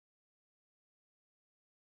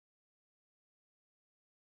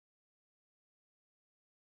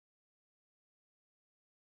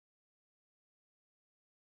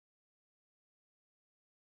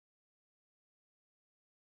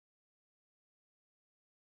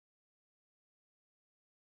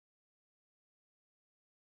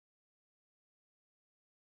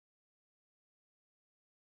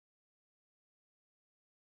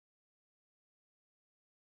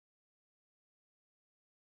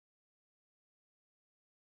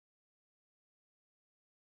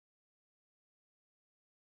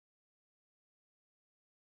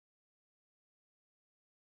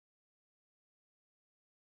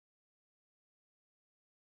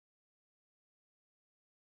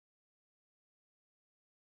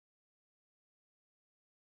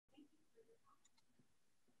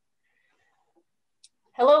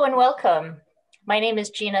Hello and welcome. My name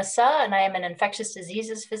is Gina Suh, and I am an infectious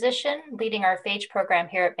diseases physician leading our phage program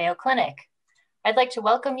here at Mayo Clinic. I'd like to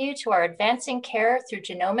welcome you to our Advancing Care Through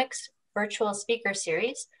Genomics virtual speaker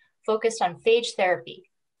series focused on phage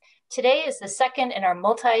therapy. Today is the second in our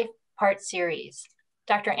multi-part series.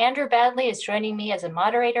 Dr. Andrew Badley is joining me as a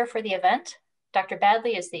moderator for the event. Dr.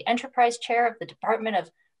 Badley is the Enterprise Chair of the Department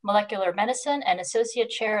of Molecular Medicine and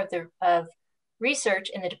Associate Chair of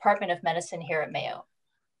Research in the Department of Medicine here at Mayo.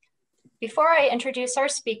 Before I introduce our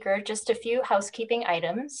speaker, just a few housekeeping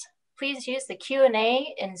items. Please use the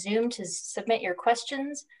Q&A in Zoom to submit your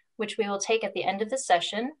questions, which we will take at the end of the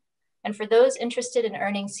session. And for those interested in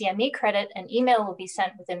earning CME credit, an email will be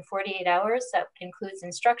sent within 48 hours that includes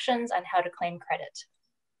instructions on how to claim credit.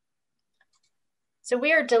 So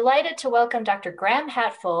we are delighted to welcome Dr. Graham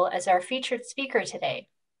Hatfull as our featured speaker today.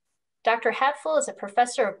 Dr. Hatfull is a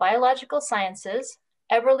professor of biological sciences,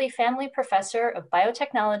 Eberly Family Professor of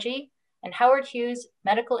Biotechnology, and Howard Hughes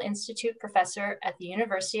Medical Institute Professor at the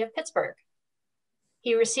University of Pittsburgh.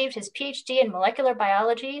 He received his PhD in molecular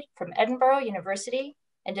biology from Edinburgh University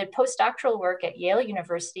and did postdoctoral work at Yale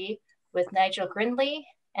University with Nigel Grindley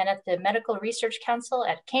and at the Medical Research Council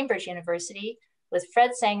at Cambridge University with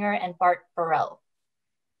Fred Sanger and Bart Burrell.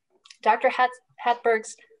 Dr.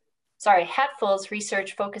 Hatfull's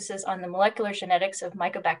research focuses on the molecular genetics of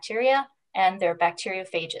mycobacteria and their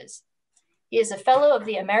bacteriophages. He is a fellow of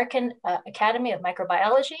the American Academy of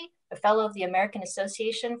Microbiology, a fellow of the American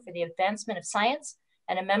Association for the Advancement of Science,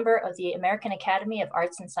 and a member of the American Academy of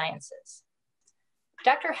Arts and Sciences.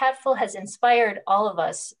 Dr. Hatfull has inspired all of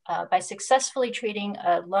us by successfully treating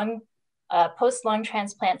a post-lung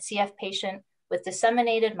transplant CF patient with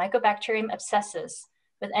disseminated Mycobacterium abscessus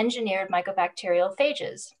with engineered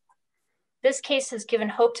mycobacteriophages. This case has given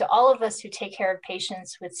hope to all of us who take care of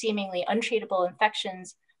patients with seemingly untreatable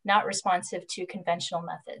infections not responsive to conventional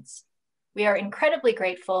methods. We are incredibly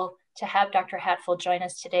grateful to have Dr. Hatfull join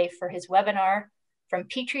us today for his webinar, From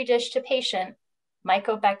Petri Dish to Patient,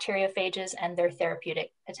 Mycobacteriophages and Their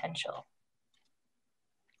Therapeutic Potential.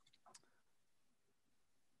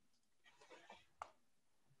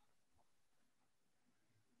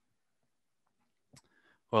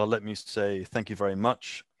 Well, let me say thank you very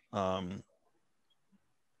much. And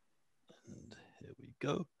here we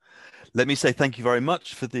go. Let me say thank you very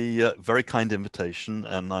much for the very kind invitation,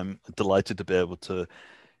 and I'm delighted to be able to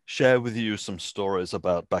share with you some stories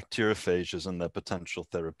about bacteriophages and their potential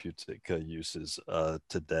therapeutic uses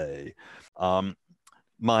today.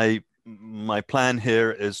 My plan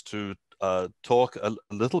here is to talk a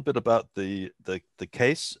little bit about the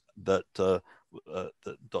case that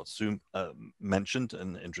Dr. Su mentioned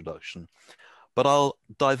in the introduction. But I'll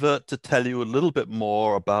divert to tell you a little bit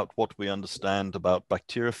more about what we understand about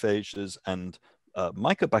bacteriophages and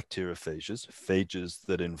mycobacteriophages, phages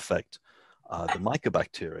that infect the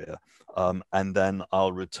mycobacteria. And then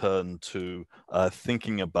I'll return to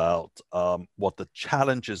thinking about what the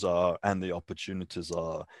challenges are and the opportunities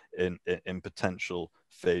are in potential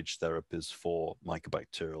phage therapies for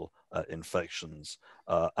mycobacterial infections.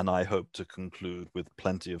 And I hope to conclude with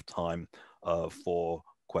plenty of time for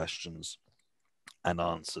questions and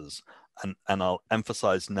answers. And I'll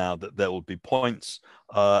emphasize now that there will be points,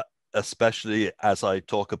 especially as I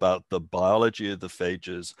talk about the biology of the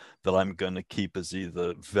phages, that I'm going to keep as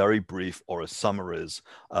either very brief or as summaries.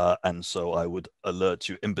 And so I would alert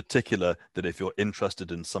you in particular that if you're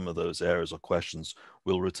interested in some of those areas or questions,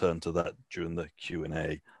 we'll return to that during the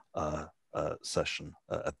Q&A session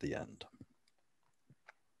at the end.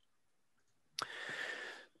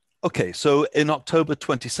 Okay, so in October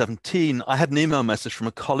 2017, I had an email message from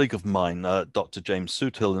a colleague of mine, Dr. James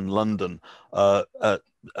Soothill in London, a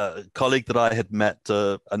colleague that I had met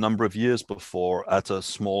a number of years before at a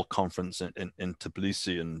small conference in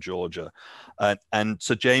Tbilisi in Georgia. And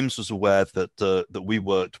so James was aware that, that we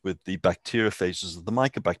worked with the bacteriophages of the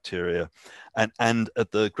mycobacteria. And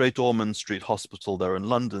at the Great Ormond Street Hospital there in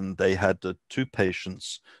London, they had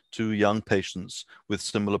two young patients with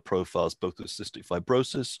similar profiles, both with cystic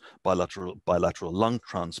fibrosis, bilateral lung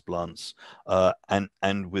transplants,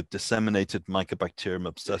 and with disseminated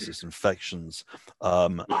Mycobacterium abscessus infections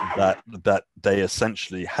that they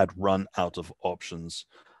essentially had run out of options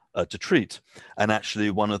to treat. And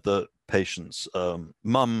actually one of the patient's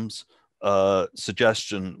mums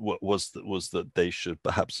suggestion was that they should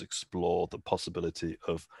perhaps explore the possibility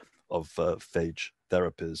of phage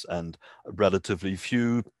therapies, and relatively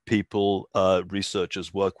few people,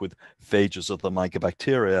 researchers, work with phages of the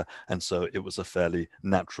mycobacteria, and so it was a fairly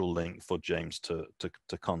natural link for James to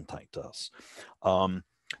contact us.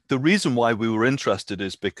 The reason why we were interested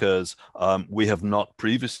is because we have not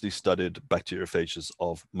previously studied bacteriophages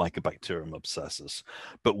of Mycobacterium abscessus,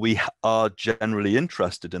 but we are generally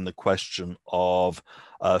interested in the question of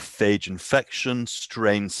phage infection,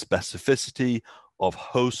 strain specificity, of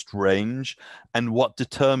host range, and what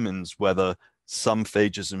determines whether some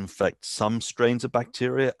phages infect some strains of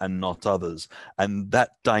bacteria and not others. And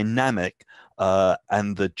that dynamic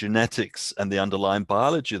and the genetics and the underlying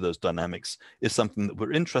biology of those dynamics is something that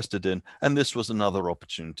we're interested in. And this was another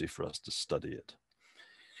opportunity for us to study it.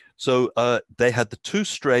 So they had the two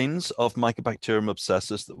strains of Mycobacterium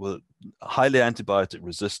abscessus that were highly antibiotic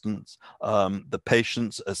resistant. The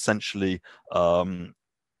patients essentially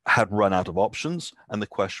had run out of options, and the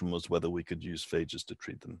question was whether we could use phages to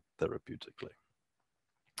treat them therapeutically.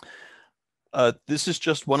 This is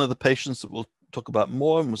just one of the patients that we'll talk about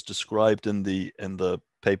more and was described in the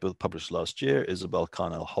paper published last year, Isabel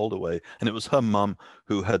Carnell Holdaway, and it was her mum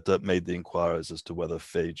who had made the inquiries as to whether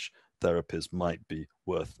phage therapies might be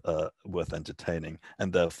worth entertaining,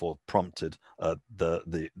 and therefore prompted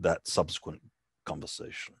that subsequent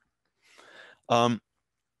conversation.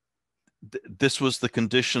 This was the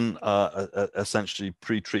condition, essentially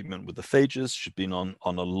pre-treatment with the phages. She'd been on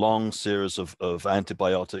a long series of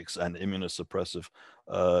antibiotics and immunosuppressive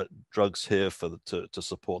drugs here to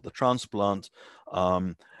support the transplant.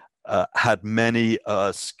 Had many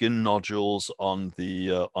skin nodules on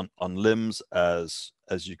the on limbs, as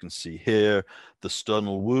you can see here. The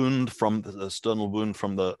sternal wound from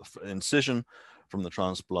the incision from the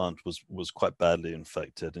transplant was quite badly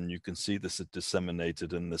infected, and you can see this had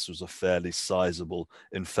disseminated, and this was a fairly sizable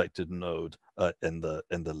infected node in the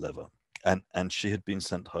liver, and she had been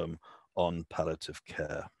sent home on palliative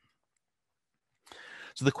care.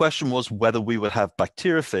 So the question was whether we would have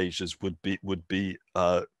bacteriophages would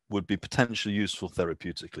be potentially useful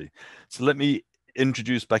therapeutically. So let me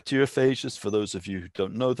introduce bacteriophages for those of you who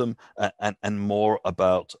don't know them, and more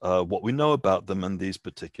about what we know about them and these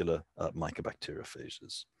particular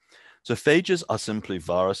mycobacteriophages. So phages are simply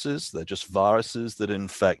viruses. They're just viruses that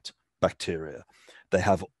infect bacteria. They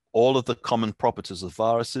have all of the common properties of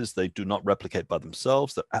viruses. They do not replicate by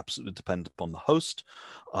themselves. They're absolutely dependent upon the host.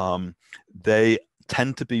 They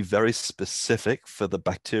tend to be very specific for the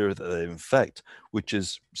bacteria that they infect, which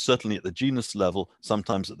is certainly at the genus level,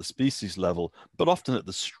 sometimes at the species level, but often at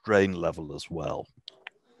the strain level as well.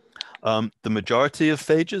 The majority of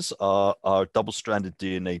phages are double-stranded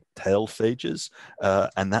DNA tail phages,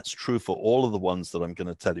 and that's true for all of the ones that I'm going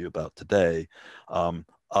to tell you about today.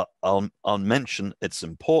 I'll mention it's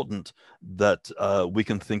important that we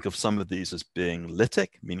can think of some of these as being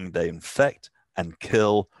lytic, meaning they infect and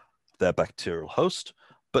kill their bacterial host,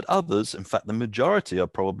 but others, in fact, the majority are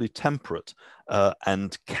probably temperate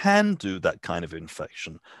and can do that kind of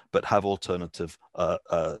infection, but have alternative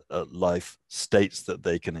life states that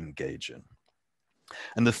they can engage in.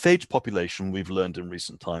 And the phage population, we've learned in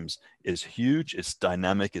recent times, is huge, it's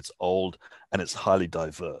dynamic, it's old, and it's highly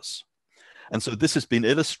diverse. And so this has been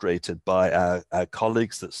illustrated by our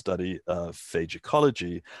colleagues that study phage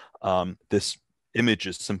ecology. This image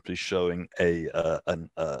is simply showing an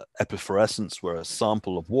epiphorescence where a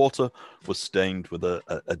sample of water was stained with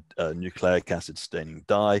a nucleic acid staining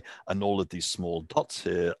dye, and all of these small dots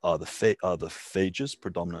here are the phages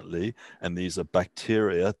predominantly, and these are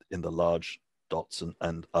bacteria in the large dots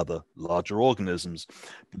and other larger organisms.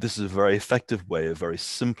 But this is a very effective way of very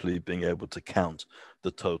simply being able to count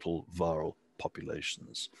the total viral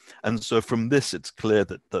populations. And so from this, it's clear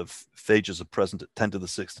that the phages are present at 10 to the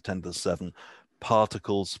 6 to 10 to the 7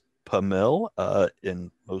 particles per mil in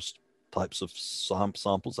most types of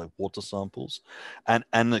samples, like water samples.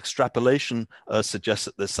 And extrapolation suggests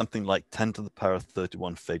that there's something like 10 to the power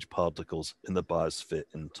 31 phage particles in the biosphere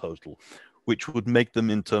in total, which would make them,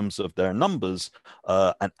 in terms of their numbers,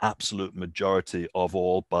 an absolute majority of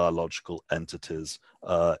all biological entities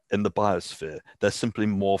in the biosphere. There's simply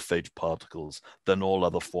more phage particles than all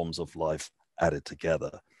other forms of life added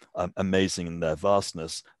together. Amazing in their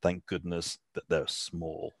vastness, thank goodness that they're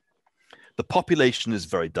small. The population is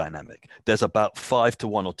very dynamic. There's about 5 to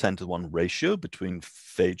 1 or 10 to 1 ratio between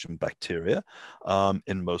phage and bacteria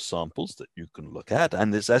in most samples that you can look at.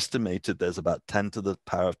 And it's estimated there's about 10 to the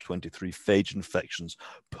power of 23 phage infections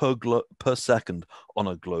per second on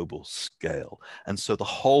a global scale. And so the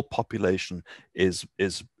whole population is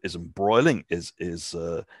embroiling,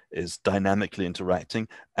 is dynamically interacting,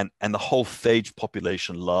 and the whole phage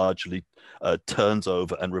population largely turns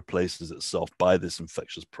over and replaces itself by this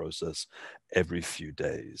infectious process every few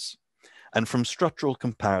days. And from structural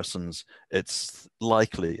comparisons, it's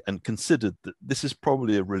likely and considered that this is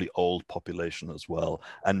probably a really old population as well,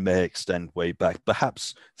 and may extend way back,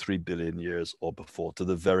 perhaps 3 billion years or before, to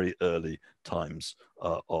the very early times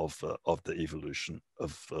of the evolution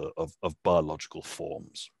of biological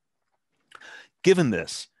forms. Given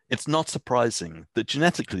this, it's not surprising that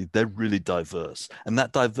genetically they're really diverse. And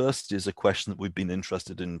that diversity is a question that we've been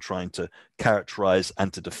interested in trying to characterize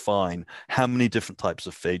and to define. How many different types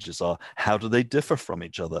of phages are? How do they differ from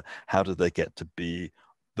each other? How do they get to be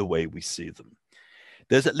the way we see them?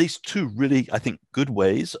 There's at least two really, I think, good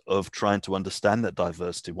ways of trying to understand that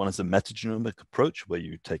diversity. One is a metagenomic approach, where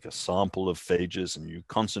you take a sample of phages and you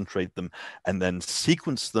concentrate them and then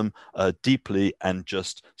sequence them deeply and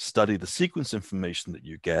just study the sequence information that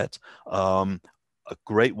you get. A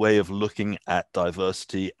great way of looking at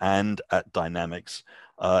diversity and at dynamics.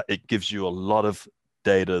 It gives you a lot of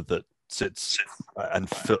data that sits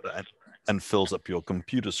and fills up your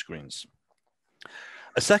computer screens.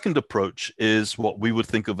 A second approach is what we would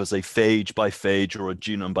think of as a phage by phage or a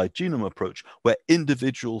genome by genome approach, where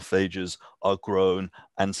individual phages are grown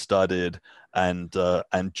and studied and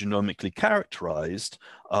genomically characterized,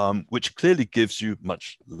 which clearly gives you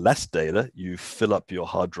much less data. You fill up your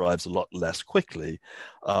hard drives a lot less quickly,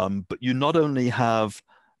 but you not only have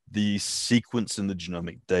the sequence in the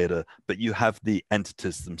genomic data, but you have the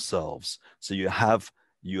entities themselves. So you have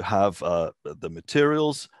the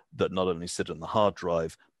materials that not only sit in the hard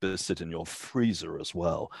drive, but sit in your freezer as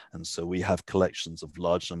well. And so we have collections of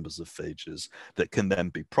large numbers of phages that can then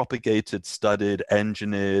be propagated, studied,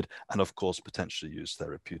 engineered, and of course, potentially used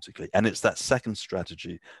therapeutically. And it's that second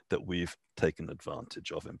strategy that we've taken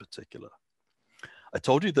advantage of in particular. I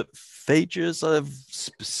told you that phages are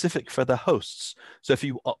specific for their hosts. So if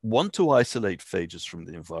you want to isolate phages from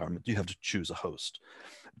the environment, you have to choose a host.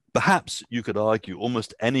 Perhaps you could argue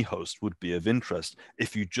almost any host would be of interest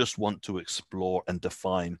if you just want to explore and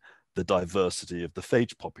define the diversity of the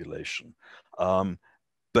phage population.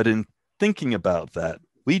 But in thinking about that,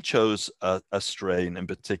 we chose a strain in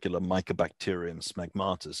particular, Mycobacterium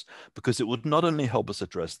smegmatis, because it would not only help us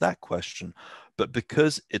address that question, but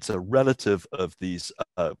because it's a relative of these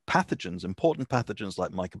pathogens, important pathogens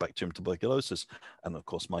like Mycobacterium tuberculosis and of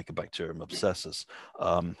course Mycobacterium abscessus,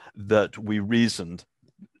 that we reasoned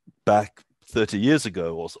back 30 years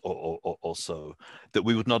ago or so, that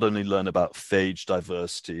we would not only learn about phage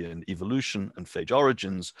diversity and evolution and phage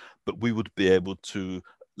origins, but we would be able to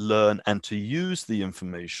learn and to use the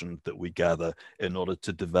information that we gather in order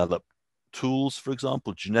to develop tools, for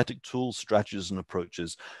example, genetic tools, strategies, and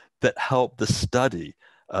approaches that help the study,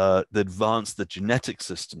 that advance the genetic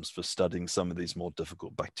systems for studying some of these more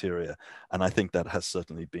difficult bacteria. And I think that has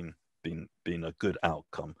certainly been a good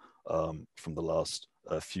outcome from the last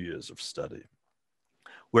few years of study.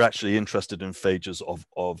 We're actually interested in phages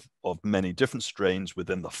of many different strains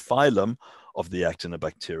within the phylum of the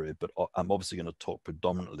actinobacteria, but I'm obviously going to talk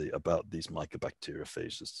predominantly about these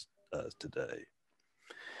Mycobacteriophages today.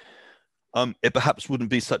 It perhaps wouldn't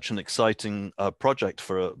be such an exciting project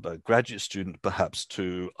for a graduate student, perhaps,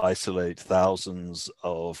 to isolate thousands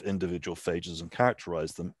of individual phages and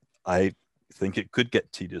characterize them. I think it could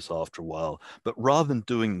get tedious after a while, but rather than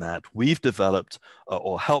doing that, we've developed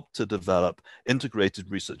or helped to develop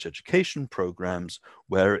integrated research education programs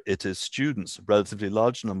where it is students, relatively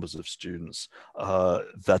large numbers of students,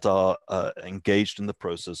 that are engaged in the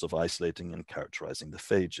process of isolating and characterizing the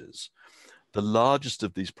phages. The largest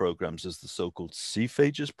of these programs is the so-called sea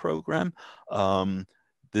phages program.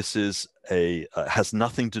 This is has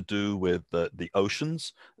nothing to do with the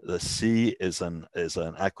oceans. The C is an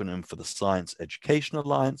acronym for the Science Education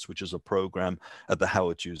Alliance, which is a program at the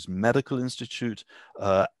Howard Hughes Medical Institute.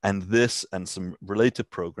 And this and some related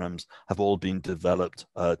programs have all been developed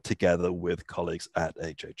together with colleagues at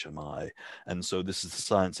HHMI. And so this is the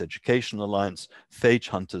Science Education Alliance, Phage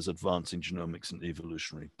Hunters Advancing Genomics and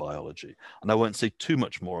Evolutionary Biology. And I won't say too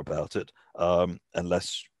much more about it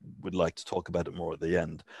unless we'd like to talk about it more at the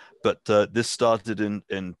end. But this started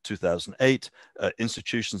in 2008.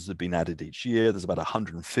 Institutions have been added each year. There's about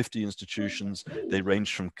 150 institutions. They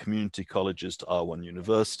range from community colleges to R1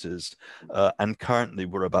 universities. And currently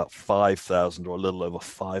we're about 5,000 or a little over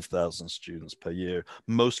 5,000 students per year,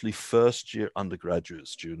 mostly first year undergraduate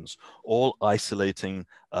students, all isolating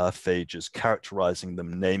phages, characterizing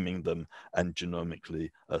them, naming them, and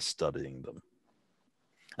genomically studying them.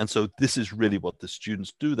 And so this is really what the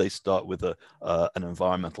students do. They start with an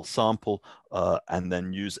environmental sample and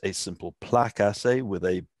then use a simple plaque assay with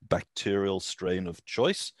a bacterial strain of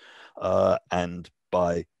choice. And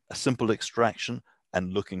by a simple extraction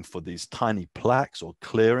and looking for these tiny plaques or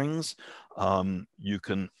clearings, You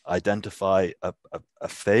can identify a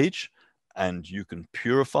phage, and you can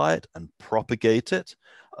purify it and propagate it,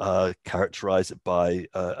 characterize it by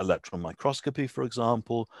electron microscopy, for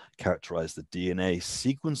example, characterize the DNA,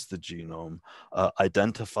 sequence the genome,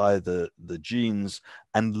 identify the genes,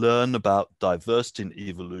 and learn about diversity and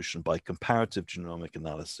evolution by comparative genomic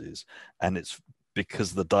analyses. And it's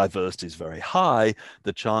because the diversity is very high,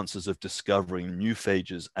 the chances of discovering new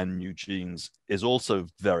phages and new genes is also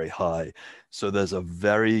very high. So there's a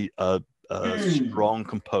very strong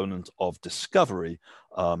component of discovery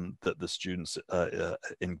that the students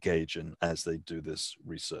engage in as they do this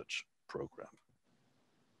research program.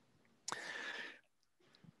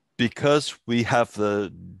 Because we have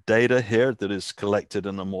the data here that is collected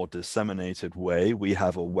in a more disseminated way, we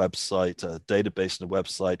have a website, a database and a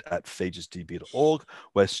website at phagesdb.org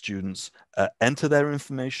where students enter their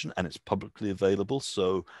information, and it's publicly available.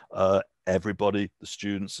 So everybody, the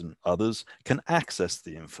students and others, can access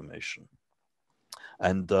the information.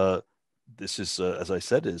 And this is, as I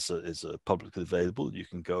said, is publicly available. You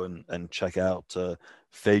can go and check out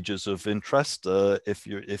phages of interest if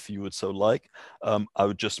you would so like. I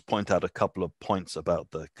would just point out a couple of points about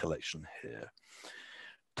the collection here.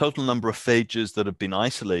 Total number of phages that have been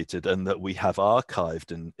isolated and that we have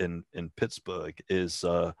archived in Pittsburgh is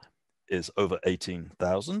over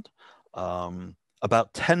 18,000.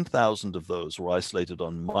 About 10,000 of those were isolated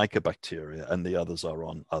on Mycobacteria, and the others are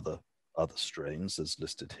on other strains as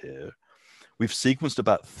listed here. We've sequenced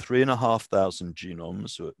about 3,500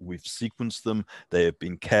 genomes. We've sequenced them. They have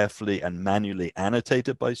been carefully and manually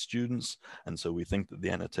annotated by students. And so we think that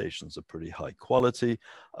the annotations are pretty high quality.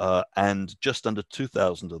 And just under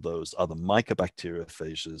 2,000 of those are the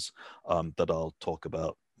Mycobacteriophages that I'll talk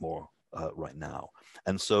about more right now.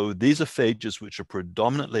 And so these are phages which are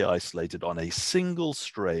predominantly isolated on a single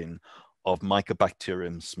strain of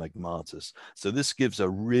Mycobacterium smegmatis. So this gives a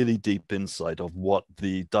really deep insight of what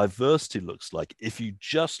the diversity looks like if you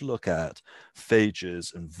just look at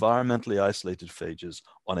phages, environmentally isolated phages,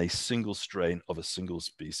 on a single strain of a single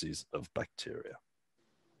species of bacteria.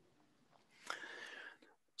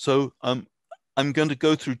 So I'm going to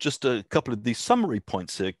go through just a couple of these summary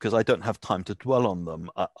points here because I don't have time to dwell on them.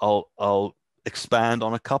 I'll expand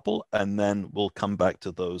on a couple, and then we'll come back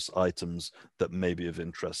to those items that may be of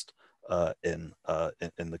interest in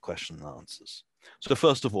the question and answers. So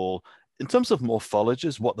first of all, in terms of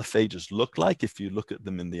morphologies, what the phages look like, if you look at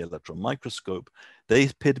them in the electron microscope, they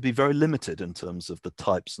appear to be very limited in terms of the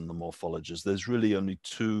types and the morphologies. There's really only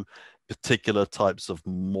two particular types of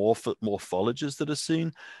morphologies that are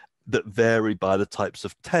seen that vary by the types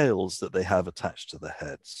of tails that they have attached to the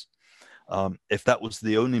heads. If that was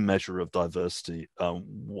the only measure of diversity,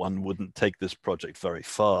 one wouldn't take this project very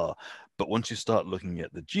far. But once you start looking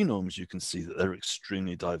at the genomes, you can see that they're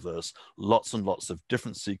extremely diverse, lots and lots of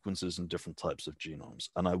different sequences and different types of genomes.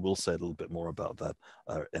 And I will say a little bit more about that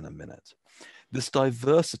in a minute. This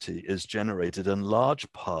diversity is generated in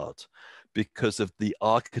large part because of the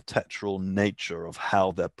architectural nature of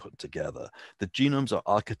how they're put together. The genomes are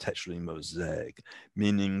architecturally mosaic,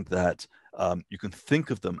 meaning that you can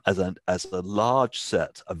think of them as a large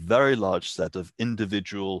set, a very large set of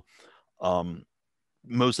individual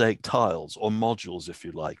mosaic tiles or modules, if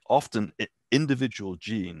you like, often individual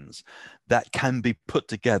genes that can be put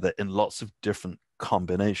together in lots of different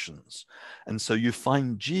combinations. And so you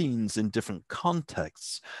find genes in different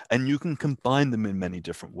contexts, and you can combine them in many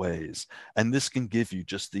different ways. And this can give you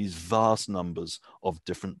just these vast numbers of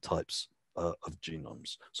different types of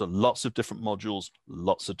genomes. So lots of different modules,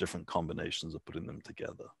 lots of different combinations of putting them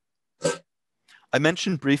together. I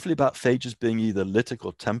mentioned briefly about phages being either lytic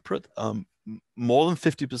or temperate. More than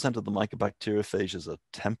 50% of the Mycobacteriophages are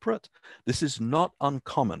temperate. This is not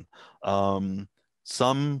uncommon.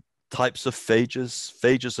 Some types of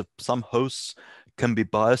phages of some hosts can be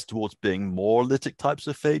biased towards being more lytic types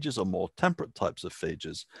of phages or more temperate types of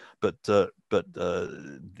phages, but a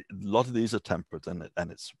lot of these are temperate, and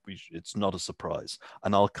it's not a surprise.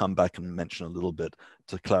 And I'll come back and mention a little bit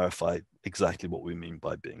to clarify exactly what we mean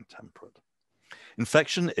by being temperate.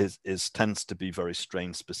 Infection tends to be very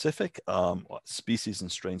strain specific, species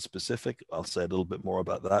and strain specific. I'll say a little bit more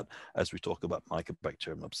about that as we talk about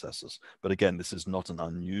Mycobacterium abscessus. But again, this is not an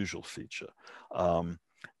unusual feature.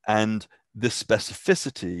 And this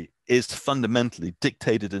specificity is fundamentally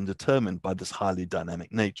dictated and determined by this highly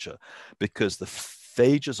dynamic nature, because the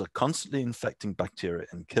phages are constantly infecting bacteria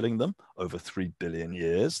and killing them over 3 billion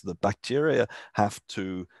years. The bacteria have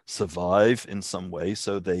to survive in some way,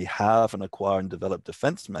 so they have and acquire and develop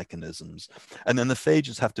defense mechanisms. And then the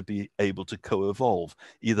phages have to be able to co-evolve,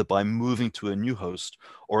 either by moving to a new host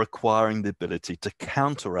or acquiring the ability to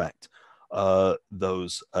counteract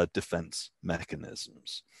those defense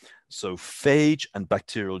mechanisms. So phage and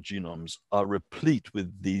bacterial genomes are replete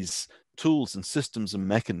with these tools and systems and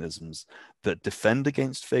mechanisms that defend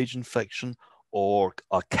against phage infection or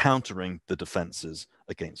are countering the defenses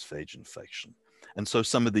against phage infection. And so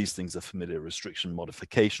some of these things are familiar: restriction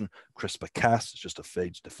modification, CRISPR-Cas is just a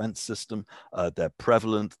phage defense system. They're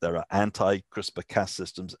prevalent. There are anti-CRISPR-Cas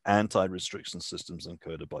systems, anti-restriction systems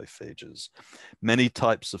encoded by phages. Many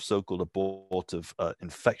types of so-called abortive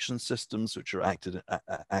infection systems, which are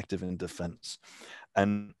active in defense.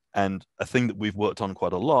 And a thing that we've worked on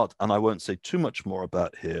quite a lot, and I won't say too much more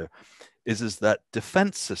about here, is that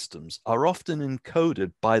defense systems are often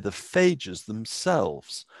encoded by the phages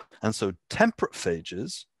themselves. And so temperate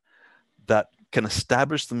phages that can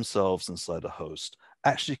establish themselves inside a host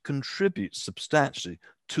actually contribute substantially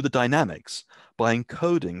to the dynamics by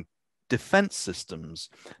encoding defense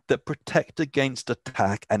systems that protect against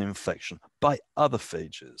attack and infection by other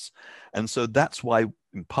phages. And so that's why,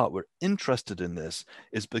 in part, we're interested in this,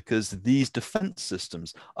 is because these defense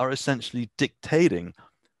systems are essentially dictating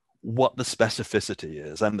what the specificity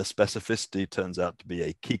is. And the specificity turns out to be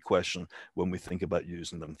a key question when we think about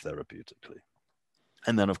using them therapeutically.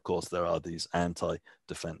 And then, of course, there are these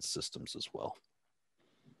anti-defense systems as well.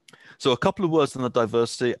 So a couple of words on the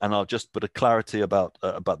diversity, and I'll just put a clarity about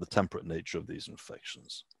the temperate nature of these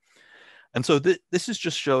infections. And so this is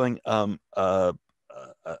just showing a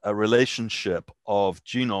relationship of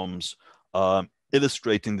genomes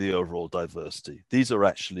illustrating the overall diversity. These are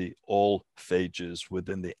actually all phages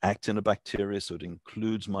within the actinobacteria, so it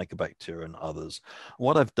includes Mycobacteria and others.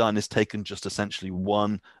 What I've done is taken just essentially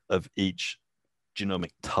one of each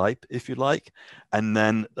genomic type, if you like, and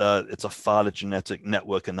then it's a phylogenetic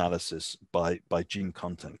network analysis by gene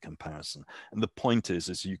content comparison. And the point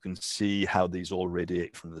is you can see how these all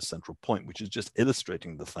radiate from the central point, which is just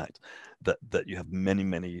illustrating the fact that you have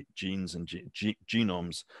many genes and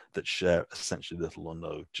genomes that share essentially little or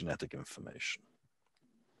no genetic information.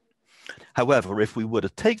 However, if we were to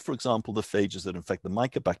take, for example, the phages that infect the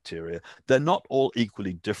Mycobacteria, they're not all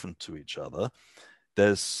equally different to each other.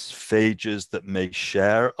 There's phages that may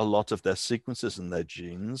share a lot of their sequences and their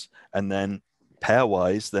genes, and then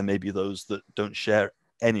pairwise, there may be those that don't share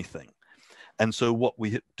anything. And so what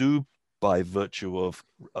we do, by virtue of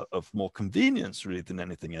more convenience really than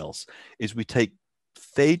anything else, is we take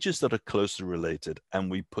phages that are closely related and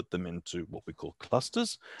we put them into what we call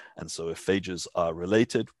clusters. And so if phages are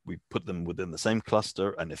related, we put them within the same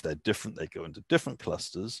cluster, and if they're different, they go into different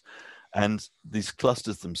clusters. And these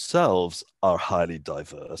clusters themselves are highly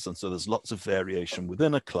diverse. And so there's lots of variation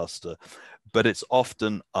within a cluster, but it's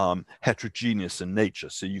often heterogeneous in nature.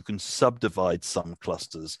 So you can subdivide some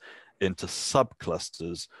clusters into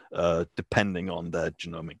subclusters depending on their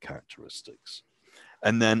genomic characteristics.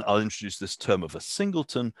 And then I'll introduce this term of a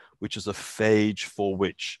singleton, which is a phage for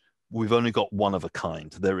which we've only got one of a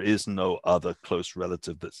kind. There is no other close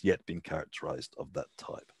relative that's yet been characterized of that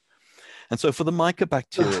type. And so for the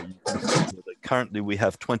Mycobacteria, you can see that currently we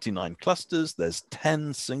have 29 clusters. There's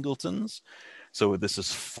 10 singletons. So this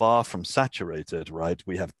is far from saturated, right?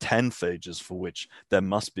 We have 10 phages for which there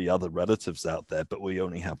must be other relatives out there, but we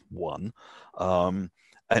only have one.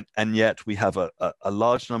 And yet we have a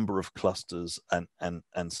large number of clusters and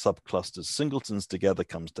subclusters. Singletons together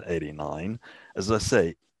comes to 89. As I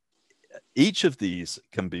say, each of these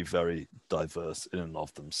can be very diverse in and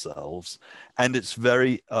of themselves, and it's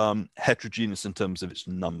very heterogeneous in terms of its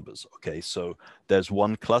numbers. Okay, so there's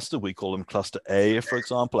one cluster, we call them cluster A, for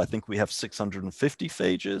example. I think we have 650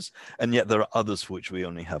 phages, and yet there are others for which we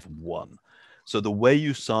only have one. So the way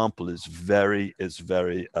you sample is very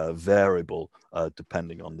variable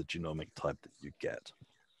depending on the genomic type that you get.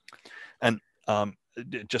 And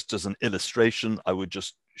just as an illustration, I would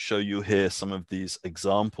just show you here some of these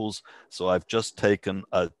examples. So I've just taken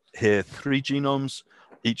here 3 genomes,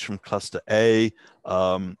 each from cluster A.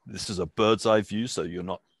 This is a bird's eye view, so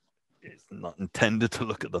it's not intended to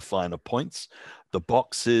look at the finer points. The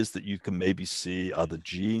boxes that you can maybe see are the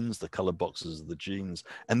genes, the color boxes are the genes.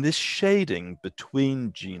 And this shading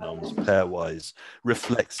between genomes pairwise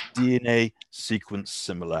reflects DNA sequence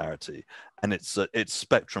similarity. And it's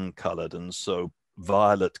spectrum colored. And so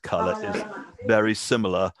violet color is very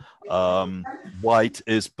similar. White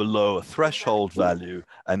is below a threshold value,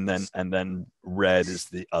 and then red is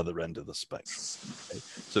the other end of the spectrum. Okay?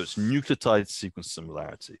 So it's nucleotide sequence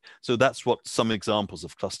similarity. So that's what some examples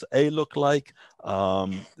of cluster A look like.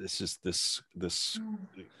 This is this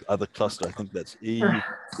other cluster. I think that's E.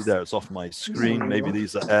 There, it's off my screen. Maybe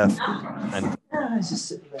these are F. And I was just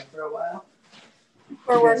sitting there for a while.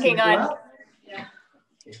 We're working on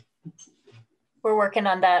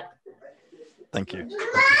that. Thank you.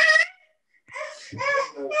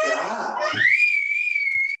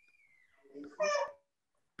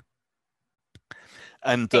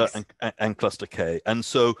 And cluster K. And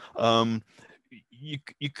so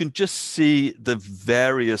you can just see the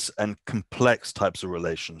various and complex types of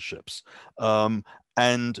relationships.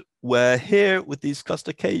 And where here with these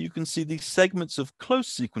cluster K, you can see these segments of close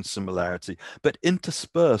sequence similarity, but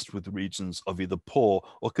interspersed with regions of either poor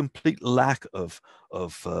or complete lack of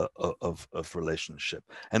relationship.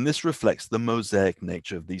 And this reflects the mosaic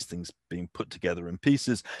nature of these things being put together in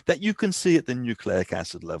pieces that you can see at the nucleic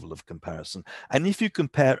acid level of comparison. And if you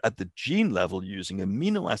compare at the gene level using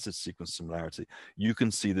amino acid sequence similarity, you can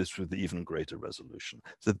see this with even greater resolution.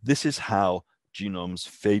 So this is how genomes,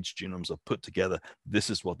 phage genomes are put together. This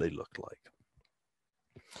is what they look like.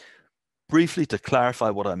 Briefly, to clarify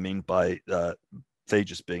what I mean by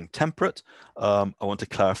phages being temperate, I want to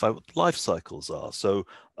clarify what life cycles are. So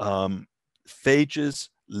phages,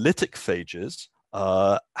 lytic phages,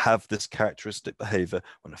 have this characteristic behavior.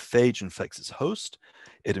 When a phage infects its host,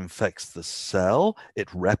 it infects the cell, it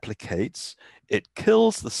replicates, it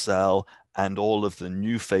kills the cell, and all of the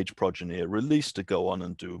new phage progeny are released to go on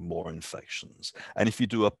and do more infections. And if you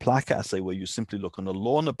do a plaque assay where you simply look on a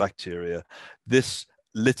lawn of bacteria, this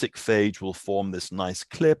lytic phage will form this nice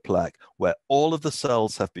clear plaque where all of the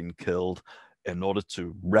cells have been killed in order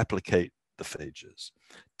to replicate the phages.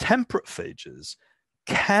 Temperate phages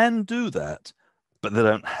can do that, but they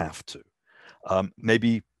don't have to.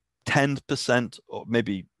 Maybe 10%, or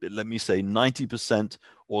maybe, let me say 90%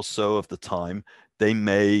 or so of the time, they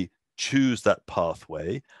may choose that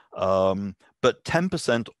pathway, but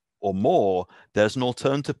 10% or more, there's an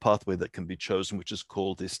alternative pathway that can be chosen, which is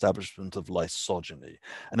called the establishment of lysogeny.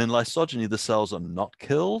 And in lysogeny, the cells are not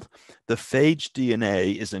killed. The phage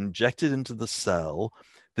DNA is injected into the cell.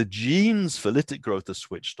 The genes for lytic growth are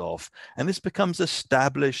switched off, and this becomes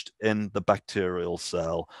established in the bacterial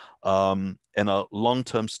cell in a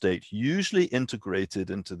long-term state, usually integrated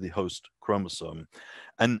into the host chromosome.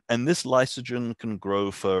 And this lysogen can grow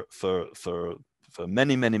for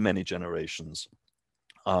many, many, many generations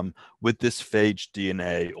with this phage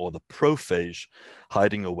DNA or the prophage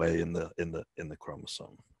hiding away in the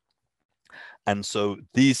chromosome. And so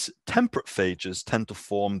these temperate phages tend to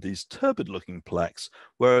form these turbid-looking plaques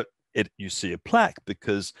where you see a plaque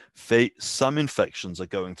because some infections are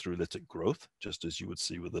going through lytic growth, just as you would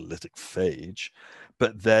see with a lytic phage,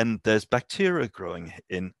 but then there's bacteria growing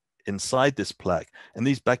inside this plaque, and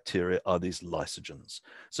these bacteria are these lysogens.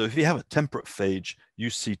 So if you have a temperate phage, you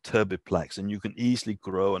see turbid plaques, and you can easily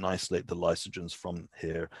grow and isolate the lysogens from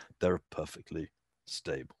here. They're perfectly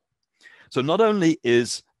stable. So not only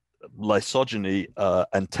is lysogeny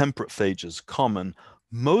and temperate phages common,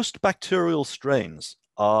 most bacterial strains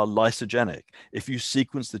are lysogenic. If you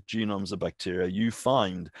sequence the genomes of bacteria, you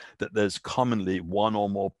find that there's commonly one or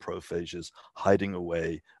more prophages hiding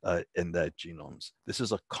away in their genomes. This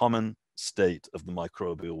is a common state of the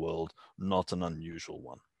microbial world, not an unusual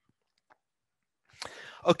one.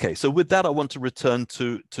 Okay, so with that, I want to return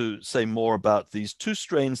to say more about these two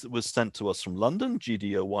strains that were sent to us from London,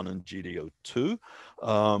 GD01 and GD02.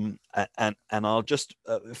 And I'll just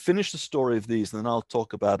finish the story of these, and then I'll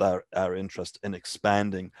talk about our interest in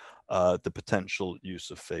expanding the potential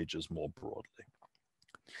use of phages more broadly.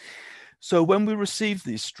 So when we received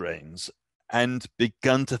these strains and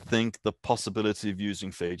begun to think the possibility of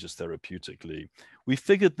using phages therapeutically, we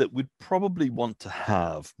figured that we'd probably want to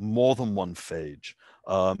have more than one phage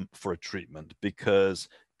for a treatment, because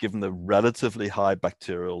given the relatively high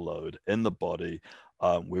bacterial load in the body,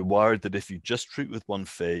 we're worried that if you just treat with one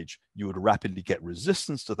phage, you would rapidly get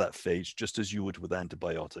resistance to that phage, just as you would with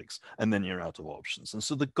antibiotics, and then you're out of options. And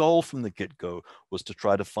so the goal from the get-go was to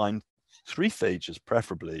try to find 3 phages,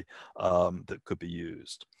 preferably, that could be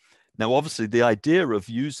used. Now, obviously, the idea of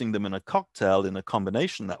using them in a cocktail in a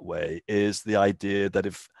combination that way is the idea that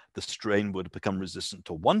if the strain would become resistant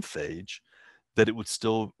to one phage, that it would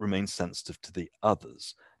still remain sensitive to the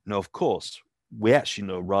others. Now, of course, we actually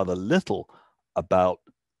know rather little about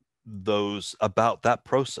that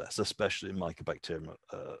process, especially in Mycobacterium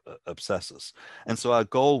abscessus. And so our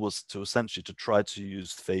goal was to essentially to try to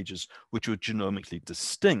use phages which were genomically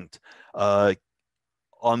distinct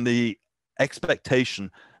on the expectation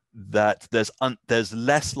that there's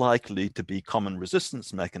less likely to be common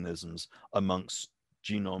resistance mechanisms amongst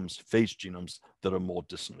genomes, phage genomes, that are more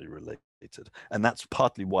distantly related. And that's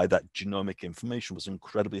partly why that genomic information was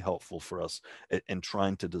incredibly helpful for us in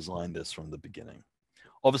trying to design this from the beginning.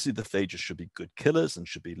 Obviously, the phages should be good killers and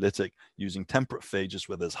should be lytic. Using temperate phages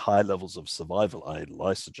where there's high levels of survival, i.e.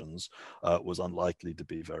 lysogens, was unlikely to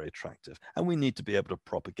be very attractive. And we need to be able to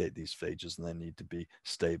propagate these phages, and they need to be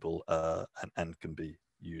stable and can be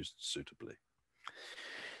used suitably.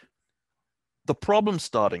 The problem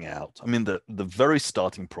starting out, I mean, the very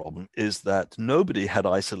starting problem is that nobody had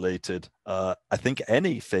isolated, I think,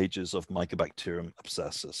 any phages of Mycobacterium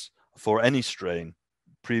abscessus for any strain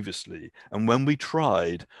previously. And when we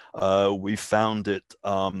tried, we found it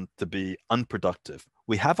to be unproductive.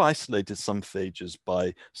 We have isolated some phages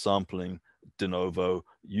by sampling de novo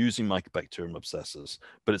using Mycobacterium abscessus,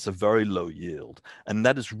 but it's a very low yield. And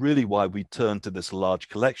that is really why we turned to this large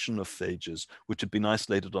collection of phages, which had been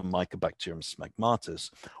isolated on Mycobacterium smegmatis.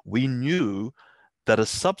 We knew that a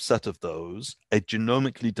subset of those, a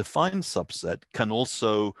genomically defined subset, can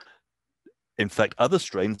also infect other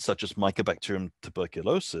strains such as Mycobacterium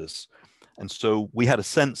tuberculosis. And so we had a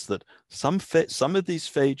sense that some of these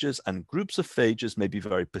phages and groups of phages may be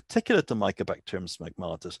very particular to Mycobacterium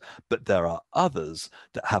smegmatis, but there are others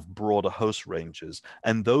that have broader host ranges.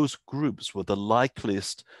 And those groups were the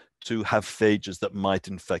likeliest to have phages that might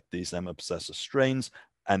infect these M. abscessus strains.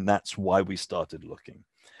 And that's why we started looking.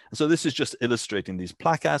 And so this is just illustrating these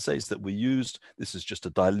plaque assays that we used. This is just a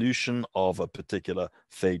dilution of a particular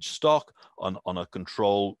phage stock on a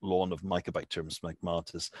control lawn of Mycobacterium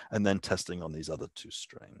smegmatis, and then testing on these other two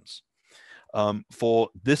strains. For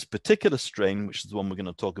this particular strain, which is the one we're going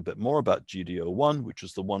to talk a bit more about, GD01, which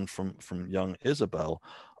is the one from young Isabel,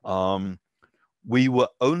 we were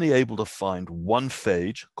only able to find one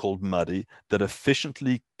phage called Muddy that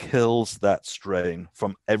efficiently kills that strain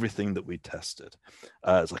from everything that we tested.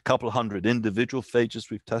 There's a couple of hundred individual phages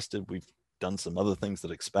we've tested. We've done some other things that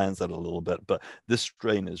expands that a little bit, but this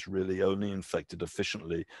strain is really only infected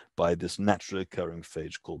efficiently by this naturally occurring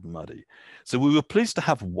phage called Muddy. So we were pleased to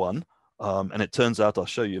have one, and it turns out, I'll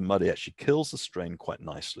show you, Muddy actually kills the strain quite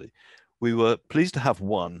nicely. We were pleased to have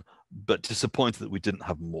one, but disappointed that we didn't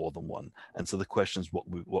have more than one. And so the question is,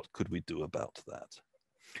 what could we do about that?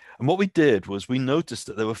 And what we did was we noticed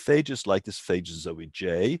that there were phages like this phage Zoe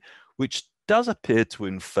J, which does appear to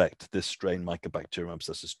infect this strain Mycobacterium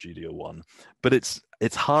abscessus GD01, but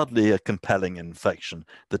it's hardly a compelling infection.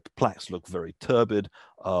 The plaques look very turbid,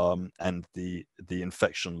 and the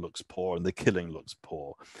infection looks poor, and the killing looks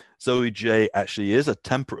poor. Zoe J actually is a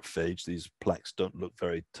temperate phage. These plaques don't look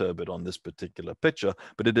very turbid on this particular picture,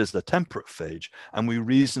 but it is a temperate phage. And we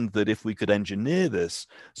reasoned that if we could engineer this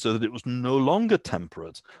so that it was no longer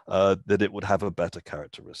temperate, that it would have a better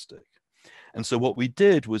characteristic. And so what we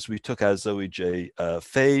did was we took our Zoe J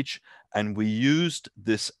phage, and we used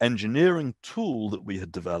this engineering tool that we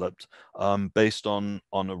had developed based on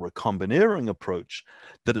a recombinating approach,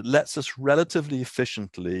 that it lets us relatively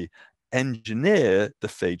efficiently engineer the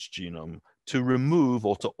phage genome to remove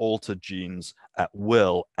or to alter genes at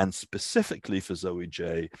will. And specifically for Zoe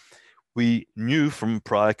J, we knew from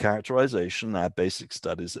prior characterization, our basic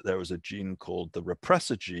studies, that there was a gene called the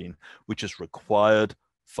repressor gene, which is required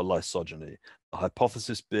for lysogeny. The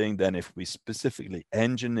hypothesis being then, if we specifically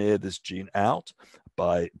engineer this gene out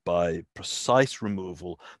by precise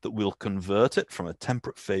removal, that we'll convert it from a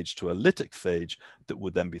temperate phage to a lytic phage that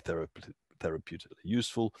would then be therapeutically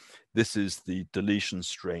useful. This is the deletion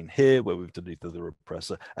strain here, where we've deleted the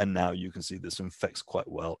repressor, and now you can see this infects quite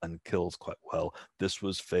well and kills quite well. This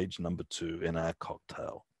was phage number 2 in our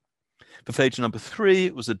cocktail. For phage number 3,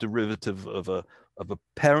 it was a derivative of a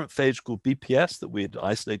parent phage called BPS that we had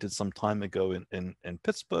isolated some time ago in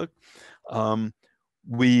Pittsburgh.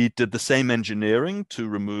 We did the same engineering to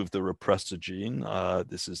remove the repressor gene.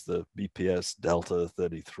 This is the BPS delta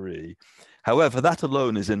 33. However, that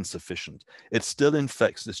alone is insufficient. It still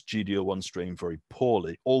infects this GD01 strain very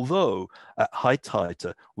poorly, although at high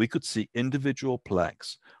titer, we could see individual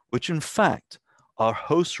plaques, which in fact are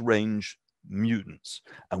host range mutants.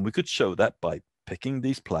 And we could show that by picking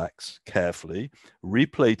these plaques carefully,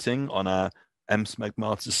 replating on our M.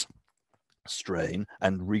 smegmatis strain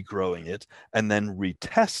and regrowing it, and then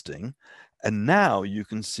retesting. And now you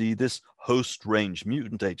can see this host range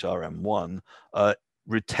mutant HRM1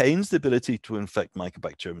 retains the ability to infect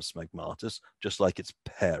Mycobacterium smegmatis, just like its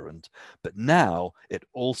parent. But now it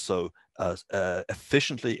also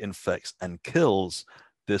efficiently infects and kills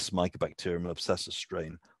this Mycobacterium abscessus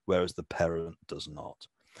strain, whereas the parent does not.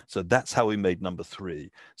 So that's how we made number 3.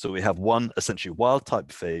 So we have one essentially wild type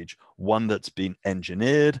phage, one that's been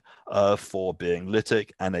engineered for being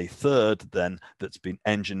lytic, and a third then that's been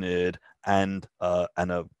engineered and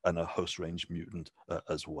a host range mutant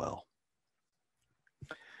as well.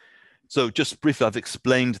 So just briefly, I've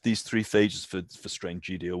explained these three phages for strain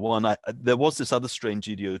GD01. There was this other strain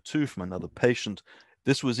GD02 from another patient.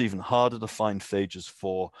 This was even harder to find phages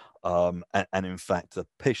for, and in fact, the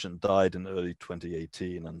patient died in early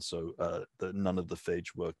 2018, and so none of the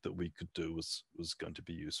phage work that we could do was going to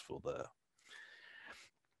be useful there.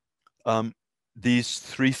 These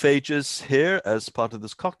three phages here, as part of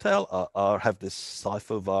this cocktail, have this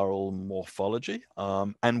cyphoviral morphology,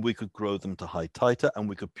 and we could grow them to high titer, and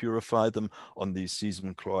we could purify them on these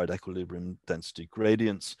cesium chloride equilibrium density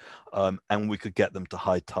gradients, and we could get them to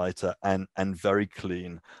high titer and very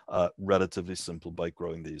clean, relatively simple by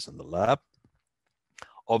growing these in the lab.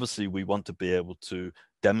 Obviously, we want to be able to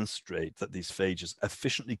demonstrate that these phages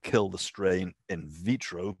efficiently kill the strain in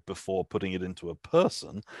vitro before putting it into a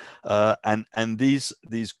person. And these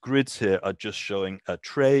grids here are just showing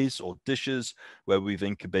trays or dishes where we've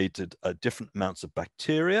incubated different amounts of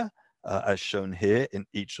bacteria, as shown here in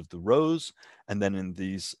each of the rows. And then in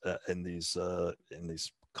these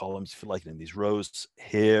columns, if you like, in these rows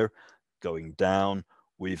here, going down,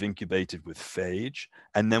 we've incubated with phage,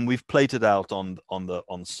 and then we've plated out on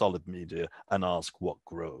solid media and asked what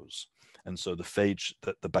grows. And so the phage,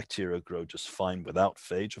 the bacteria grow just fine without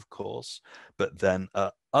phage, of course. But then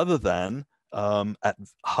other than at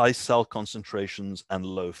high cell concentrations and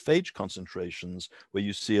low phage concentrations, where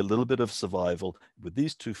you see a little bit of survival with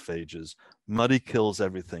these two phages, muddy kills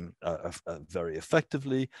everything very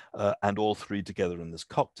effectively, and all three together in this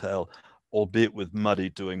cocktail, albeit with muddy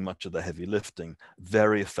doing much of the heavy lifting,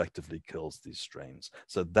 very effectively kills these strains.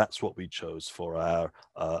 So that's what we chose for our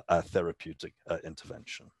therapeutic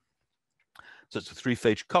intervention. So it's a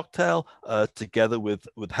three-phage cocktail together with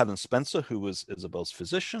Helen Spencer, who was Isabel's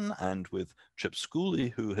physician, and with Chip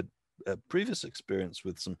Schooley, who had previous experience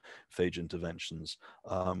with some phage interventions.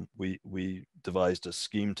 We devised a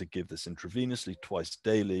scheme to give this intravenously twice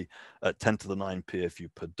daily at 10 to the 9 PFU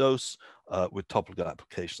per dose, with topical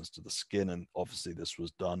applications to the skin. And obviously this was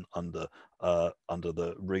done under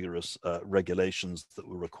the rigorous regulations that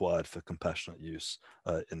were required for compassionate use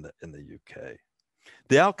in the UK.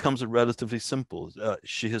 The outcomes are relatively simple.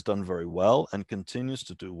 She has done very well and continues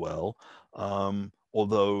to do well,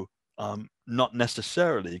 although not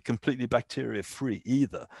necessarily completely bacteria-free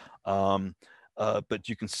either. But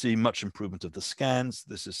you can see much improvement of the scans.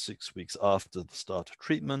 This is 6 weeks after the start of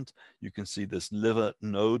treatment. You can see this liver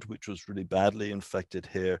node, which was really badly infected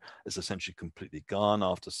here, is essentially completely gone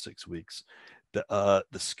after 6 weeks. The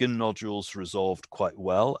skin nodules resolved quite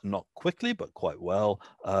well, not quickly, but quite well.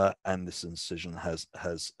 And this incision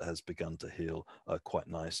has begun to heal quite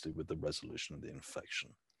nicely with the resolution of the infection.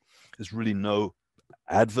 There's really no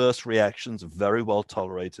adverse reactions, very well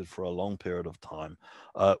tolerated for a long period of time,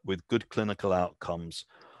 with good clinical outcomes.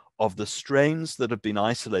 Of the strains that have been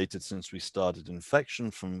isolated since we started infection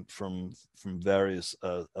from various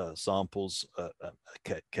samples,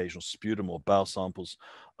 occasional sputum or bowel samples,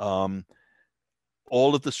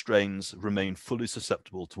 all of the strains remain fully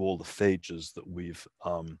susceptible to all the phages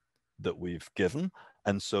that we've given.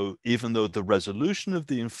 And so even though the resolution of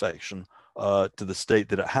the infection to the state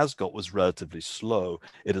that it has got was relatively slow,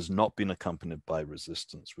 it has not been accompanied by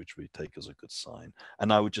resistance, which we take as a good sign.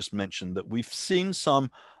 And I would just mention that we've seen some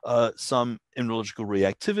immunological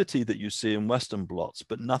reactivity that you see in Western blots,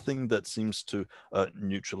 but nothing that seems to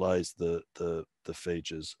neutralize the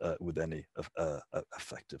phages with any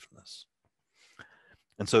effectiveness.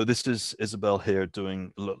 And so this is Isabel here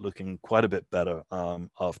looking quite a bit better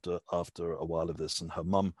after a while of this, and her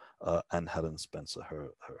mum and Helen Spencer,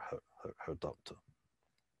 her doctor.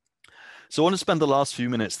 So I want to spend the last few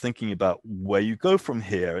minutes thinking about where you go from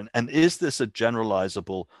here, and is this a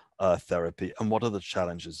generalizable therapy, and what are the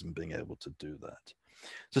challenges in being able to do that?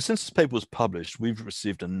 So since this paper was published, we've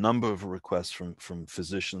received a number of requests from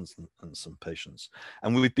physicians and some patients.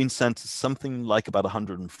 And we've been sent something like about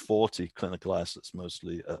 140 clinical assets,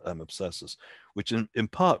 mostly abscesses, which in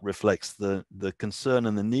part reflects the concern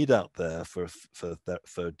and the need out there for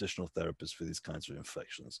additional therapies for these kinds of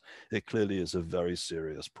infections. It clearly is a very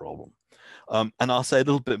serious problem. And I'll say a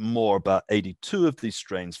little bit more about 82 of these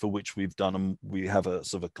strains for which we have a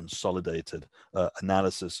sort of a consolidated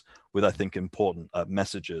analysis with, I think, important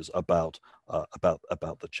messages about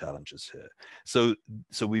the challenges here. So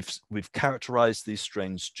we've characterized these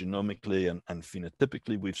strains genomically and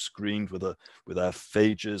phenotypically. We've screened with our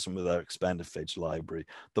phages and with our expanded phage library.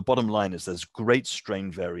 The bottom line is there's great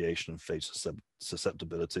strain variation in phage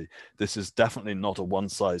susceptibility. This is definitely not a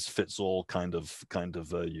one-size-fits-all kind of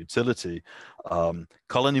utility.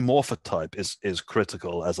 Colony morphotype is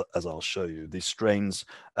critical, as I'll show you. These strains,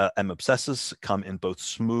 M. abscessus, come in both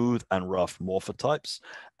smooth and rough morphotypes,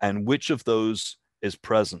 and which of those is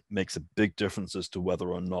present makes a big difference as to whether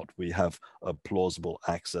or not we have a plausible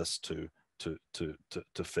access to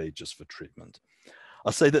phages for treatment.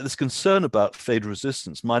 I'll say that this concern about phage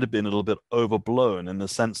resistance might have been a little bit overblown in the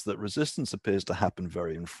sense that resistance appears to happen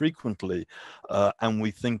very infrequently, and we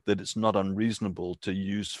think that it's not unreasonable to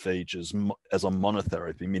use phages as a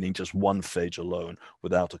monotherapy, meaning just one phage alone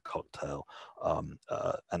without a cocktail.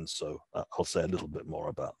 And so I'll say a little bit more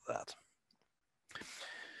about that.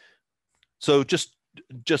 So just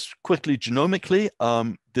quickly genomically,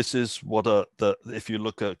 this is what if you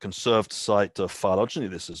look at conserved site phylogeny,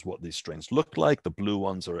 this is what these strains look like. The blue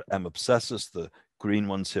ones are M. abscessus, the green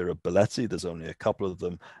ones here are Belletti, there's only a couple of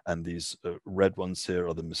them, and these red ones here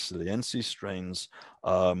are the Massiliensis strains.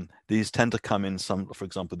 These tend to come in some, for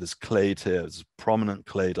example, this clade here, this prominent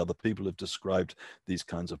clade. Other people have described these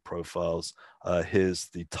kinds of profiles. Here's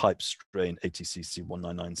the type strain ATCC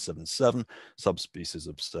 19977, subspecies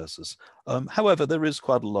abscessus. However, there is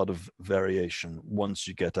quite a lot of variation once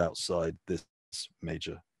you get outside this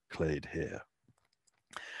major clade here.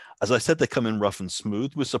 As I said, they come in rough and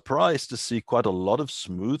smooth. We're surprised to see quite a lot of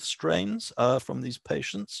smooth strains from these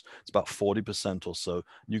patients. It's about 40% or so.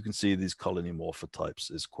 You can see these colony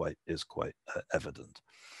morphotypes is quite evident.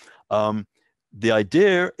 The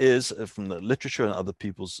idea is, from the literature and other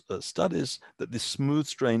people's studies, that this smooth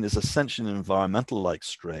strain is essentially an environmental-like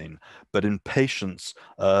strain, but in patients,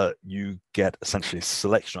 you get essentially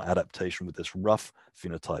selection or adaptation with this rough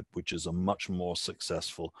phenotype, which is a much more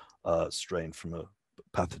successful strain from a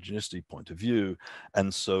pathogenicity point of view.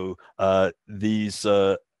 And so these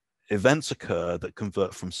events occur that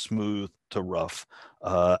convert from smooth to rough,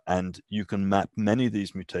 and you can map many of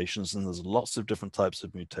these mutations, and there's lots of different types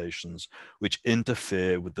of mutations which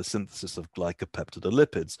interfere with the synthesis of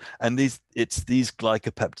glycopeptidolipids. And it's these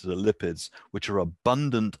glycopeptidolipids which are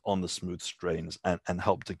abundant on the smooth strains and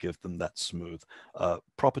help to give them that smooth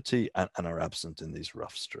property and are absent in these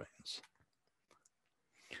rough strains.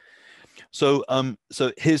 So,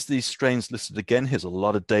 so here's these strains listed again. Here's a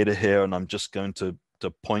lot of data here, and I'm just going to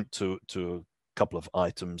point to a couple of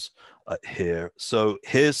items here. So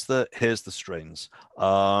here's the strains.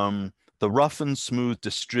 The rough and smooth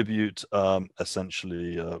distribute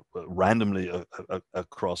essentially randomly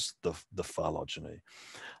across the phylogeny,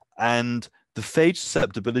 and the phage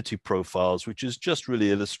susceptibility profiles, which is just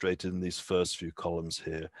really illustrated in these first few columns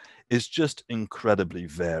here, is just incredibly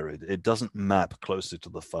varied. It doesn't map closely to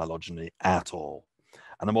the phylogeny at all.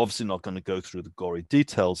 And I'm obviously not going to go through the gory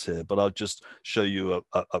details here, but I'll just show you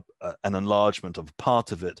an enlargement of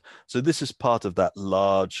part of it. So this is part of that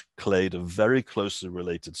large clade of very closely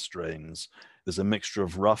related strains. There's a mixture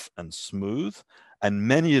of rough and smooth, and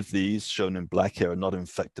many of these shown in black here are not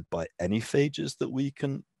infected by any phages that we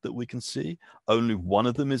can see. Only one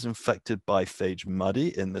of them is infected by phage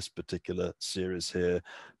muddy in this particular series here.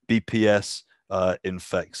 BPS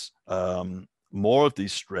infects more of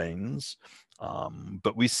these strains,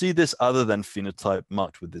 but we see this other than phenotype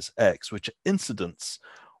marked with this X, which are incidents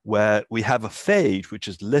where we have a phage which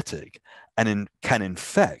is lytic and can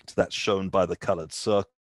infect. That's shown by the colored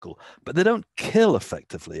circle, but they don't kill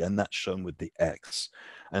effectively, and that's shown with the X.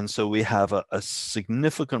 And so we have a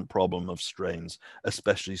significant problem of strains,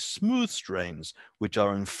 especially smooth strains, which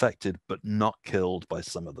are infected but not killed by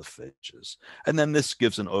some of the phages. And then this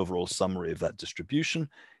gives an overall summary of that distribution.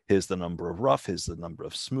 Here's the number of rough, here's the number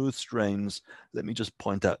of smooth strains. Let me just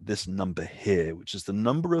point out this number here, which is the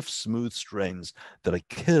number of smooth strains that are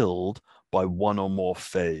killed by one or more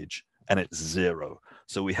phage, and it's 0.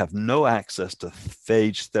 So we have no access to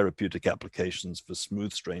phage therapeutic applications for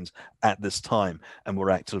smooth strains at this time, and we're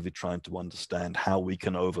actively trying to understand how we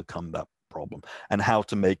can overcome that problem and how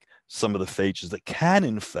to make some of the phages that can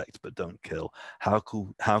infect but don't kill, how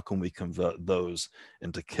can we convert those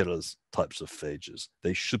into killers types of phages?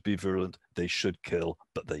 They should be virulent, they should kill,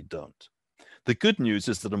 but they don't. The good news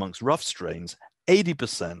is that amongst rough strains,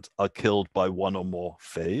 80% are killed by one or more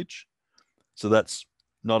phage. So that's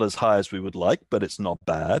not as high as we would like, but it's not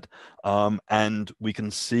bad. And we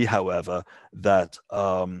can see, however, that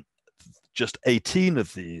just 18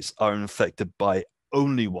 of these are infected by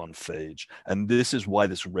only one phage. And this is why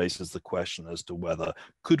this raises the question as to whether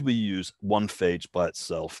could we use one phage by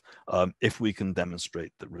itself if we can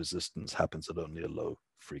demonstrate that resistance happens at only a low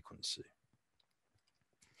frequency.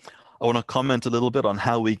 I want to comment a little bit on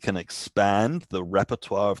how we can expand the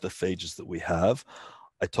repertoire of the phages that we have.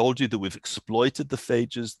 I told you that we've exploited the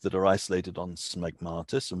phages that are isolated on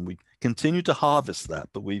smegmatis, and we continue to harvest that,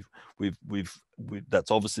 but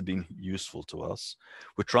that's obviously been useful to us.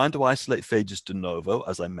 We're trying to isolate phages de novo,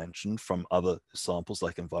 as I mentioned, from other samples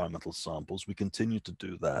like environmental samples. We continue to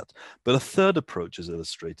do that. But a third approach is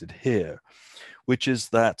illustrated here, which is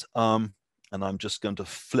that, and I'm just going to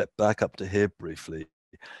flip back up to here briefly,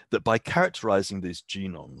 that by characterizing these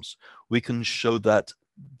genomes, we can show that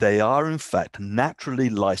they are in fact naturally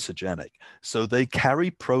lysogenic. So they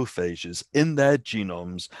carry prophages in their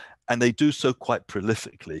genomes, and they do so quite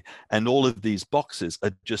prolifically. And all of these boxes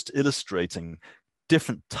are just illustrating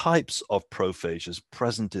different types of prophages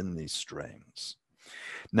present in these strains.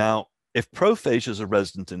 Now, if prophages are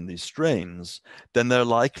resident in these strains, then they're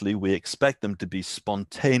likely, we expect them to be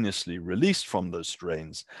spontaneously released from those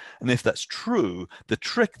strains. And if that's true, the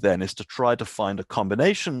trick then is to try to find a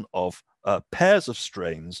combination of pairs of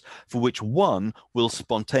strains for which one will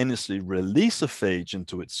spontaneously release a phage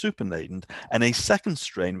into its supernatant and a second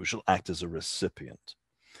strain which will act as a recipient.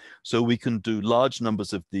 So we can do large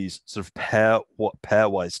numbers of these sort of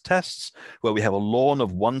pairwise tests where we have a lawn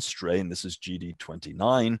of one strain, this is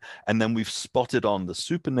GD29, and then we've spotted on the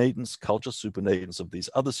supernatants, culture supernatants of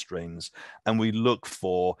these other strains, and we look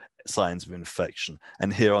for signs of infection.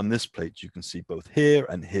 And here on this plate, you can see both here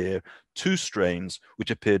and here, two strains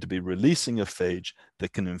which appear to be releasing a phage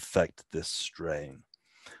that can infect this strain.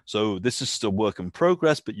 So this is still work in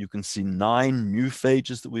progress, but you can see 9 new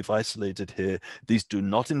phages that we've isolated here. These do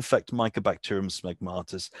not infect Mycobacterium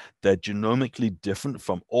smegmatis. They're genomically different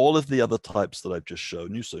from all of the other types that I've just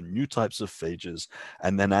shown you, so new types of phages.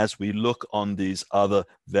 And then as we look on these other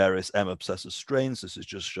various M. abscessus strains, this is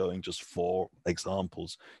just showing just 4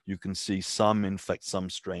 examples. You can see some infect some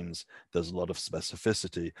strains. There's a lot of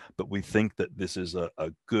specificity, but we think that this is a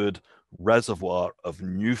good reservoir of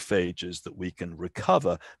new phages that we can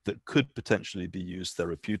recover that could potentially be used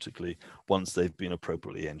therapeutically once they've been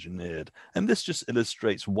appropriately engineered. And this just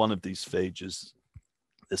illustrates one of these phages.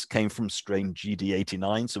 This came from strain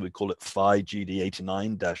GD89, so we call it Phi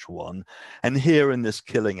GD89-1. And here in this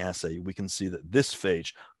killing assay, we can see that this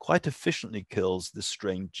phage quite efficiently kills this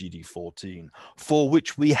strain GD14, for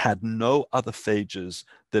which we had no other phages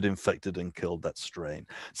that infected and killed that strain.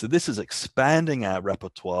 So this is expanding our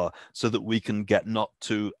repertoire so that we can get not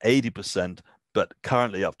to 80%, but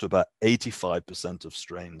currently up to about 85% of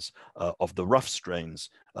strains, of the rough strains,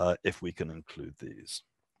 if we can include these.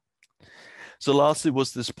 So lastly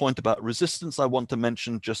was this point about resistance. I want to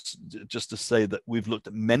mention just to say that we've looked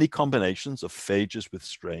at many combinations of phages with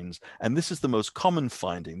strains, and this is the most common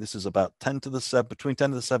finding. This is about 10 to the 7, between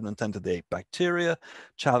 10 to the 7 and 10 to the 8 bacteria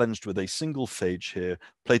challenged with a single phage here,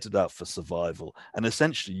 plated out for survival. And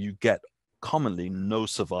essentially you get commonly no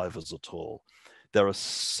survivors at all. There are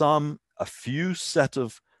a few set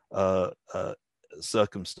of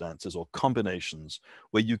circumstances or combinations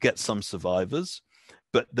where you get some survivors,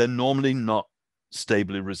 but they're normally not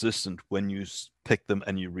stably resistant when you pick them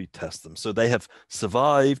and you retest them. So they have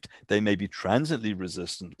survived, they may be transiently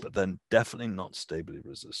resistant, but then definitely not stably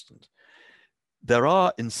resistant. There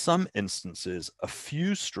are, in some instances, a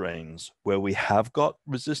few strains where we have got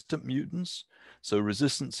resistant mutants. So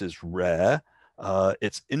resistance is rare,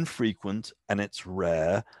 it's infrequent, and it's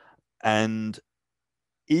rare. And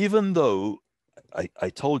even though I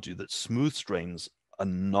told you that smooth strains are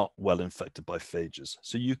not well infected by phages.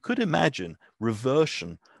 So you could imagine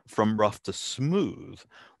reversion from rough to smooth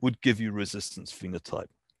would give you resistance phenotype.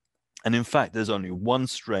 And in fact, there's only one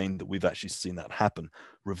strain that we've actually seen that happen.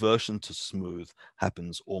 Reversion to smooth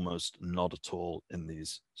happens almost not at all in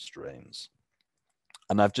these strains.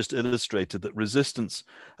 And I've just illustrated that resistance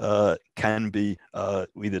can be,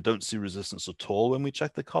 we either don't see resistance at all when we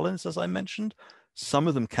check the colonies, as I mentioned. Some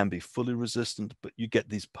of them can be fully resistant, but you get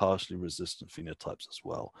these partially resistant phenotypes as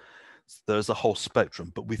well. There's a whole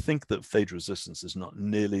spectrum, but we think that phage resistance is not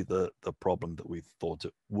nearly the problem that we thought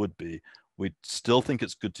it would be. We still think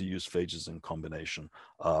it's good to use phages in combination,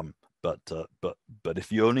 but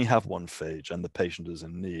if you only have one phage and the patient is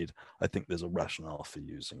in need, I think there's a rationale for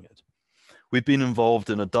using it. We've been involved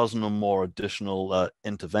in a dozen or more additional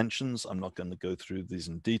interventions. I'm not going to go through these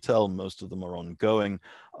in detail. Most of them are ongoing.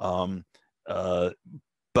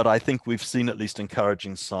 But I think we've seen at least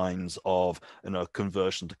encouraging signs of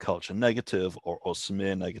conversion to culture negative or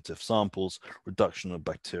smear negative samples, reduction of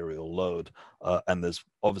bacterial load, and there's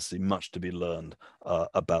obviously much to be learned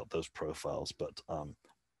about those profiles. But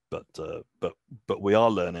we are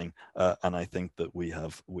learning, and I think that we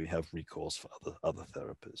have recourse for other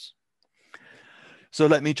therapies. So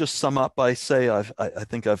let me just sum up by say I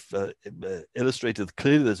think I've illustrated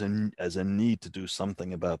clearly there's a need to do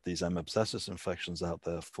something about these M. abscessus infections out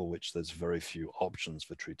there, for which there's very few options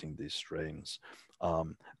for treating these strains.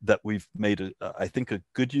 That we've made, I think, a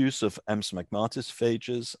good use of M. smegmatis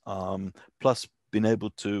phages, plus been able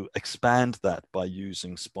to expand that by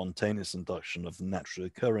using spontaneous induction of naturally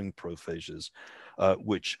occurring prophages,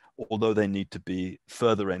 which, although they need to be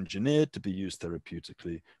further engineered to be used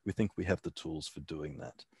therapeutically, we think we have the tools for doing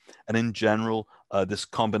that. And in general, this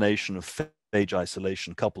combination of phage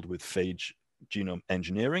isolation coupled with phage genome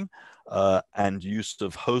engineering and use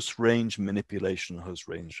of host range manipulation, host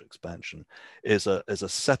range expansion is a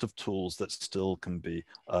set of tools that still can be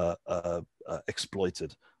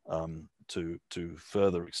exploited to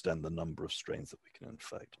further extend the number of strains that we can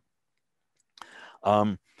infect.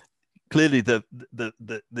 Clearly,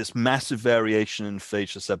 this massive variation in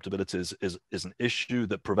phage susceptibilities is an issue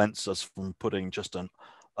that prevents us from putting just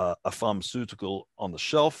a pharmaceutical on the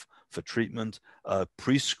shelf for treatment.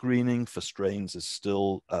 Pre-screening for strains is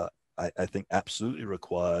still, I think, absolutely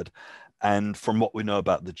required. And from what we know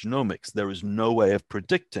about the genomics, there is no way of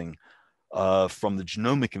predicting from the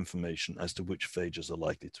genomic information as to which phages are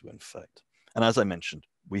likely to infect. And as I mentioned,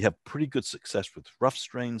 we have pretty good success with rough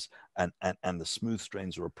strains, and the smooth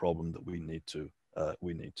strains are a problem that we need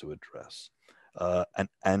to address.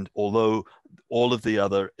 And although all of the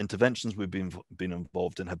other interventions we've been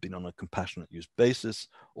involved in have been on a compassionate use basis,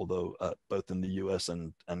 although both in the US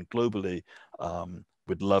and globally,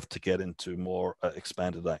 we'd love to get into more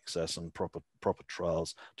expanded access and proper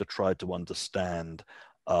trials to try to understand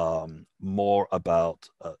more about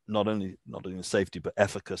not only safety but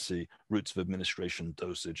efficacy, routes of administration,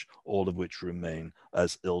 dosage, all of which remain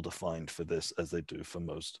as ill-defined for this as they do for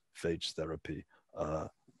most phage therapy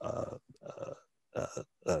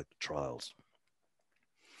trials.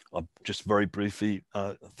 I'll just very briefly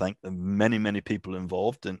thank the many people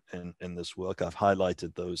involved in this work. I've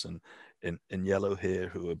highlighted those in yellow here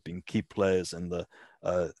who have been key players in the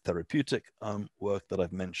therapeutic work that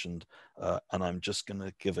I've mentioned, and I'm just going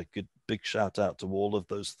to give a big shout out to all of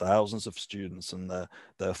those thousands of students and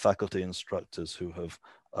their faculty instructors who have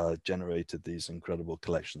generated these incredible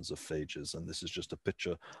collections of phages. And this is just a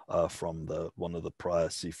picture from one of the prior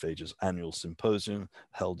C-Phages annual symposium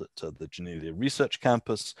held at the Genelia Research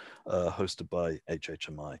Campus, hosted by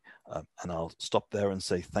HHMI. And I'll stop there and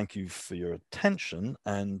say thank you for your attention,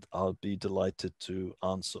 and I'll be delighted to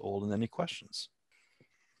answer all and any questions.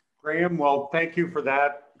 Graham, well, thank you for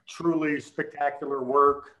that. Truly spectacular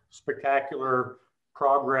work, spectacular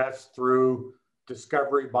progress through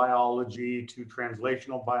discovery biology to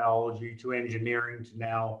translational biology to engineering to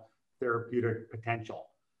now therapeutic potential.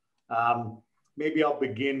 Maybe I'll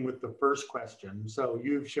begin with the first question. So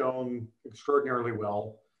you've shown extraordinarily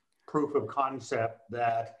well proof of concept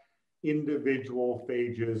that individual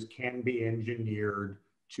phages can be engineered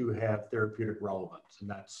to have therapeutic relevance, and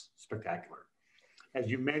that's spectacular. As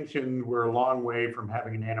you mentioned, we're a long way from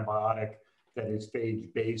having an antibiotic that is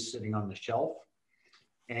phage-based sitting on the shelf.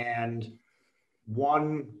 And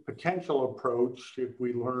one potential approach, if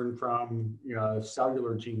we learn from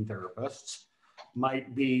cellular gene therapists,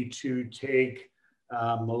 might be to take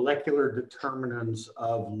molecular determinants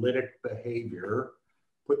of lytic behavior,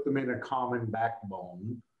 put them in a common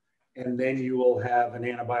backbone, and then you will have an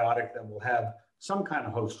antibiotic that will have some kind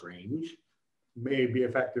of host range, may be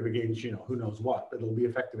effective against, who knows what, but it'll be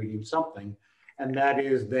effective against something. And that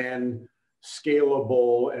is then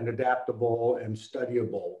scalable and adaptable and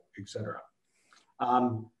studyable, et cetera.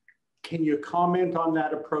 Can you comment on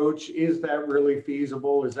that approach? Is that really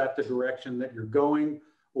feasible? Is that the direction that you're going?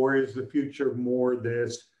 Or is the future more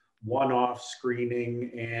this one-off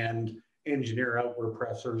screening and engineer out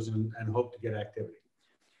repressors and hope to get activity?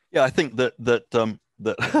 Yeah, I think that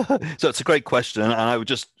so it's a great question, and I would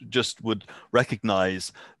just would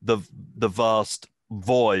recognize the vast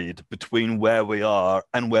void between where we are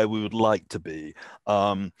and where we would like to be.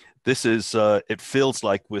 This is it feels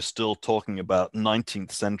like we're still talking about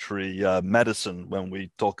 19th century medicine when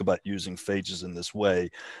we talk about using phages in this way.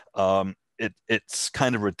 It's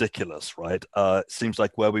kind of ridiculous, right? It seems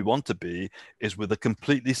like where we want to be is with a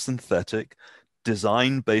completely synthetic,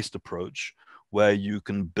 design-based approach where you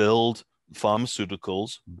can build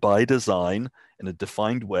pharmaceuticals by design in a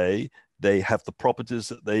defined way. They have the properties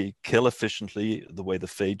that they kill efficiently the way the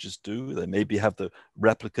phages do. They maybe have the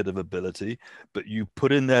replicative ability, but you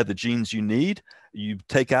put in there the genes you need You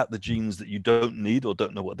take out the genes that you don't need or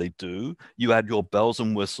don't know what they do. You add your bells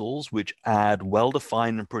and whistles, which add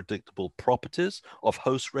well-defined and predictable properties of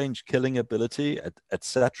host range, killing ability,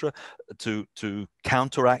 etc., to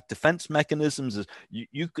counteract defense mechanisms.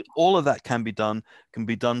 All of that can be done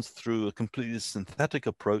through a completely synthetic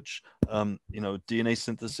approach. DNA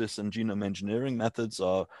synthesis and genome engineering methods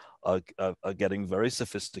are getting very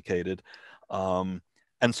sophisticated. And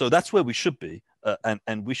so that's where we should be.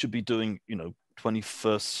 And we should be doing,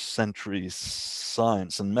 21st century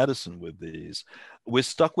science and medicine with these. We're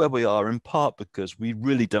stuck where we are in part because we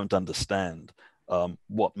really don't understand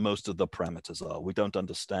what most of the parameters are. We don't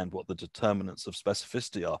understand what the determinants of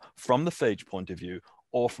specificity are from the phage point of view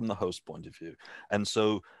or from the host point of view. And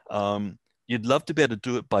so you'd love to be able to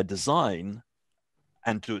do it by design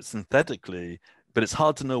and do it synthetically, but it's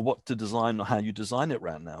hard to know what to design or how you design it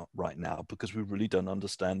right now, because we really don't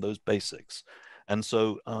understand those basics. And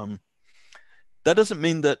so that doesn't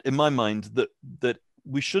mean that, in my mind, that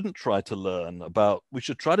we shouldn't try to learn about, we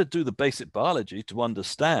should try to do the basic biology to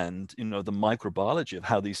understand, the microbiology of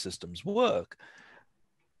how these systems work.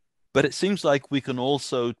 But it seems like we can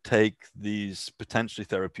also take these potentially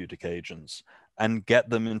therapeutic agents and get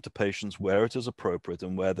them into patients where it is appropriate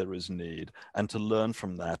and where there is need, and to learn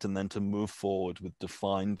from that, and then to move forward with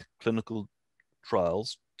defined clinical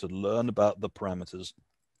trials to learn about the parameters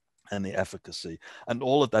and the efficacy. And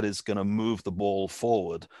all of that is going to move the ball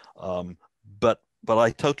forward. But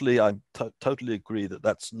I totally agree that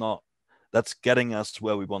that's getting us to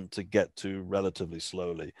where we want to get to relatively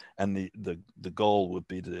slowly. And the goal would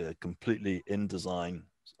be to completely in design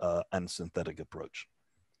and synthetic approach.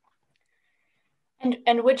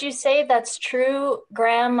 And would you say that's true,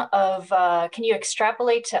 Graham, of can you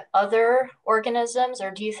extrapolate to other organisms,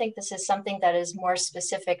 or do you think this is something that is more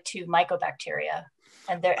specific to mycobacteria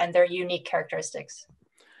and their unique characteristics?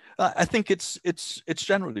 I think it's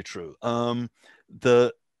generally true. At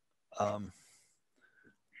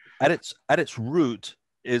its root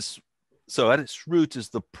is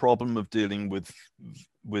the problem of dealing with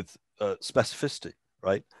specificity,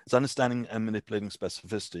 right? It's understanding and manipulating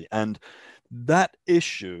specificity, and that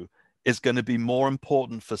issue is going to be more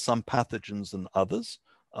important for some pathogens than others.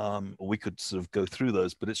 We could sort of go through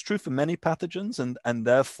those, but it's true for many pathogens, and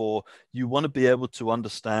therefore you want to be able to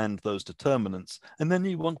understand those determinants, and then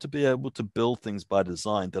you want to be able to build things by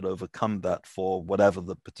design that overcome that for whatever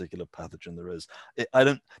the particular pathogen there is.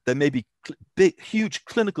 There may be huge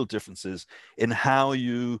clinical differences in how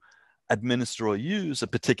you administer or use a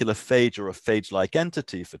particular phage or a phage-like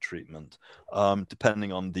entity for treatment,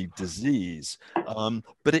 depending on the disease.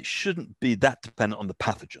 But it shouldn't be that dependent on the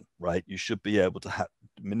pathogen, right? You should be able to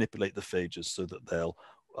manipulate the phages so that they'll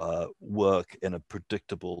work in a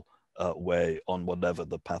predictable way on whatever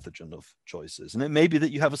the pathogen of choice is. And it may be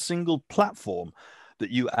that you have a single platform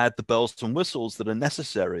that you add the bells and whistles that are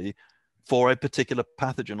necessary for a particular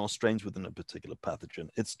pathogen or strains within a particular pathogen.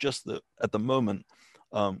 It's just that at the moment,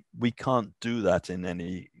 we can't do that in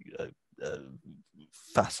any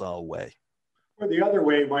facile way. Or the other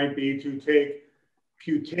way might be to take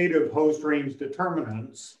putative host range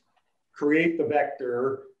determinants, create the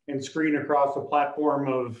vector, and screen across a platform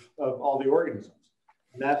of all the organisms.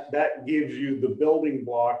 And that gives you the building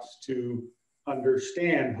blocks to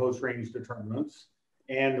understand host range determinants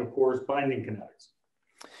and, of course, binding kinetics.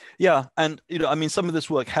 Yeah, and some of this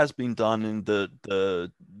work has been done in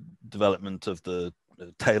the development of the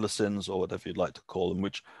Taylorsins, or whatever you'd like to call them,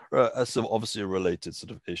 which are obviously a related sort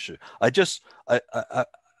of issue. I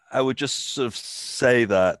would just sort of say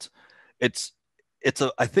that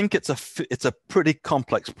I think it's a pretty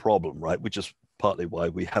complex problem, right? Which is partly why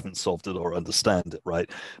we haven't solved it or understand it, right?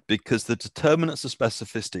 Because the determinants of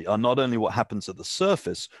specificity are not only what happens at the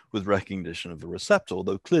surface with recognition of the receptor,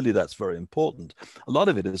 although clearly that's very important. A lot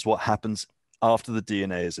of it is what happens after the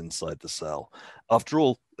DNA is inside the cell. After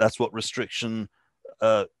all, that's what restriction,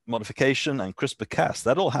 modification, and CRISPR-Cas,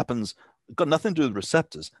 that all happens, got nothing to do with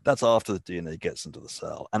receptors. That's after the DNA gets into the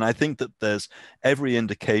cell. And I think that there's every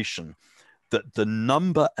indication that the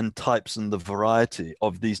number and types and the variety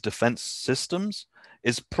of these defense systems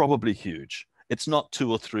is probably huge. It's not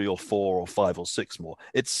 2 or 3 or 4 or 5 or 6 more.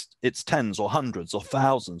 It's tens or hundreds or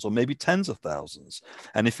thousands or maybe tens of thousands.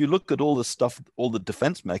 And if you look at all the stuff, all the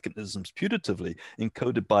defense mechanisms putatively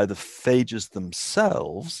encoded by the phages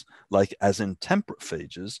themselves, like as in temperate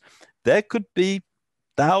phages, there could be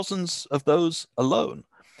thousands of those alone.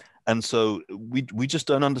 And so we just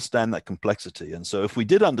don't understand that complexity. And so if we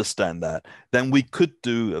did understand that, then we could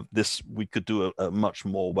do this, we could do a much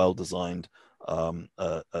more well-designed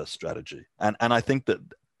strategy. And I think that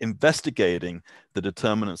investigating the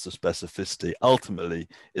determinants of specificity ultimately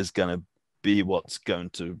is going to be what's going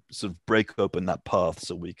to sort of break open that path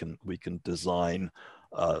so we can design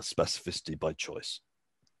specificity by choice.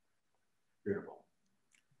 Beautiful.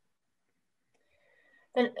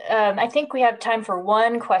 I think we have time for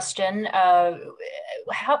one question.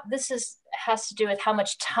 Has to do with how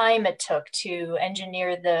much time it took to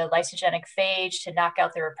engineer the lysogenic phage to knock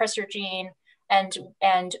out the repressor gene, and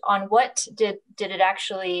on what did it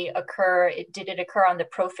actually occur? Did it occur on the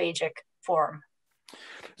prophagic form?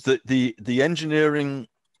 The engineering.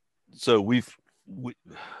 So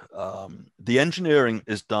the engineering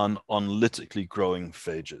is done on lytically growing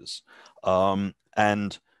phages,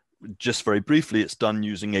 and just very briefly, it's done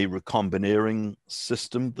using a recombinering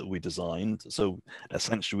system that we designed. So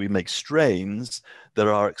essentially, we make strains that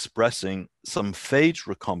are expressing some phage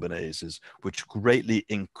recombinases, which greatly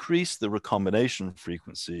increase the recombination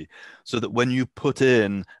frequency, so that when you put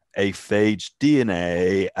in a phage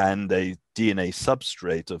DNA and a DNA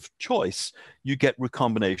substrate of choice, you get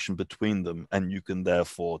recombination between them, and you can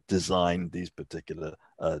therefore design these particular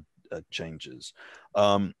changes.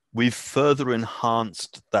 We've further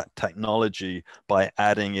enhanced that technology by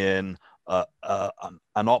adding in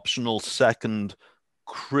an optional second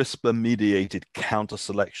CRISPR-mediated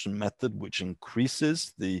counter-selection method, which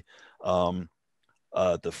increases the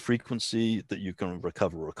frequency that you can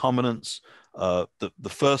recover recombinants. The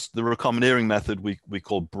recombinering method we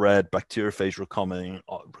call BREAD, bacteriophage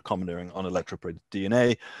recombinering on electroporated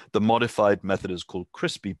DNA. The modified method is called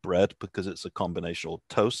crispy bread because it's a combination, or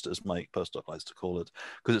toast as my postdoc likes to call it,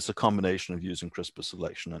 because it's a combination of using CRISPR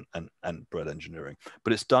selection and bread engineering.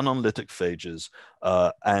 But it's done on lytic phages,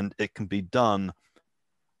 and it can be done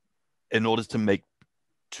in order to make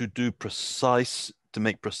precise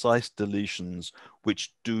deletions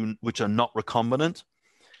which are not recombinant.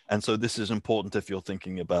 And so this is important if you're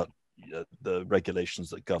thinking about the regulations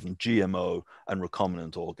that govern GMO and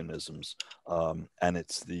recombinant organisms, and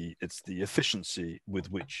it's the efficiency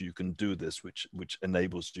with which you can do this which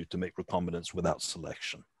enables you to make recombinants without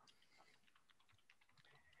selection.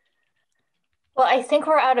 Well, I think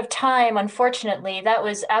we're out of time, unfortunately. That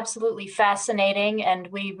was absolutely fascinating, and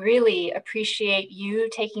we really appreciate you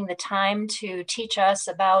taking the time to teach us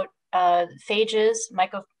about phages,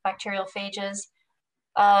 mycobacteriophages.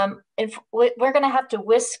 If we're going to have to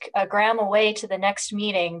whisk Graham away to the next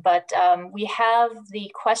meeting, but we have the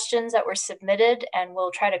questions that were submitted, and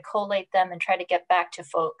we'll try to collate them and try to get back to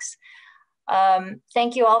folks.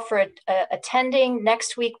 Thank you all for attending.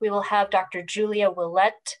 Next week, we will have Dr. Julia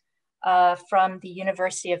Willett from the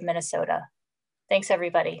University of Minnesota. Thanks,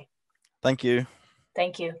 everybody. Thank you.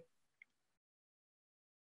 Thank you.